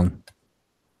hauling balling.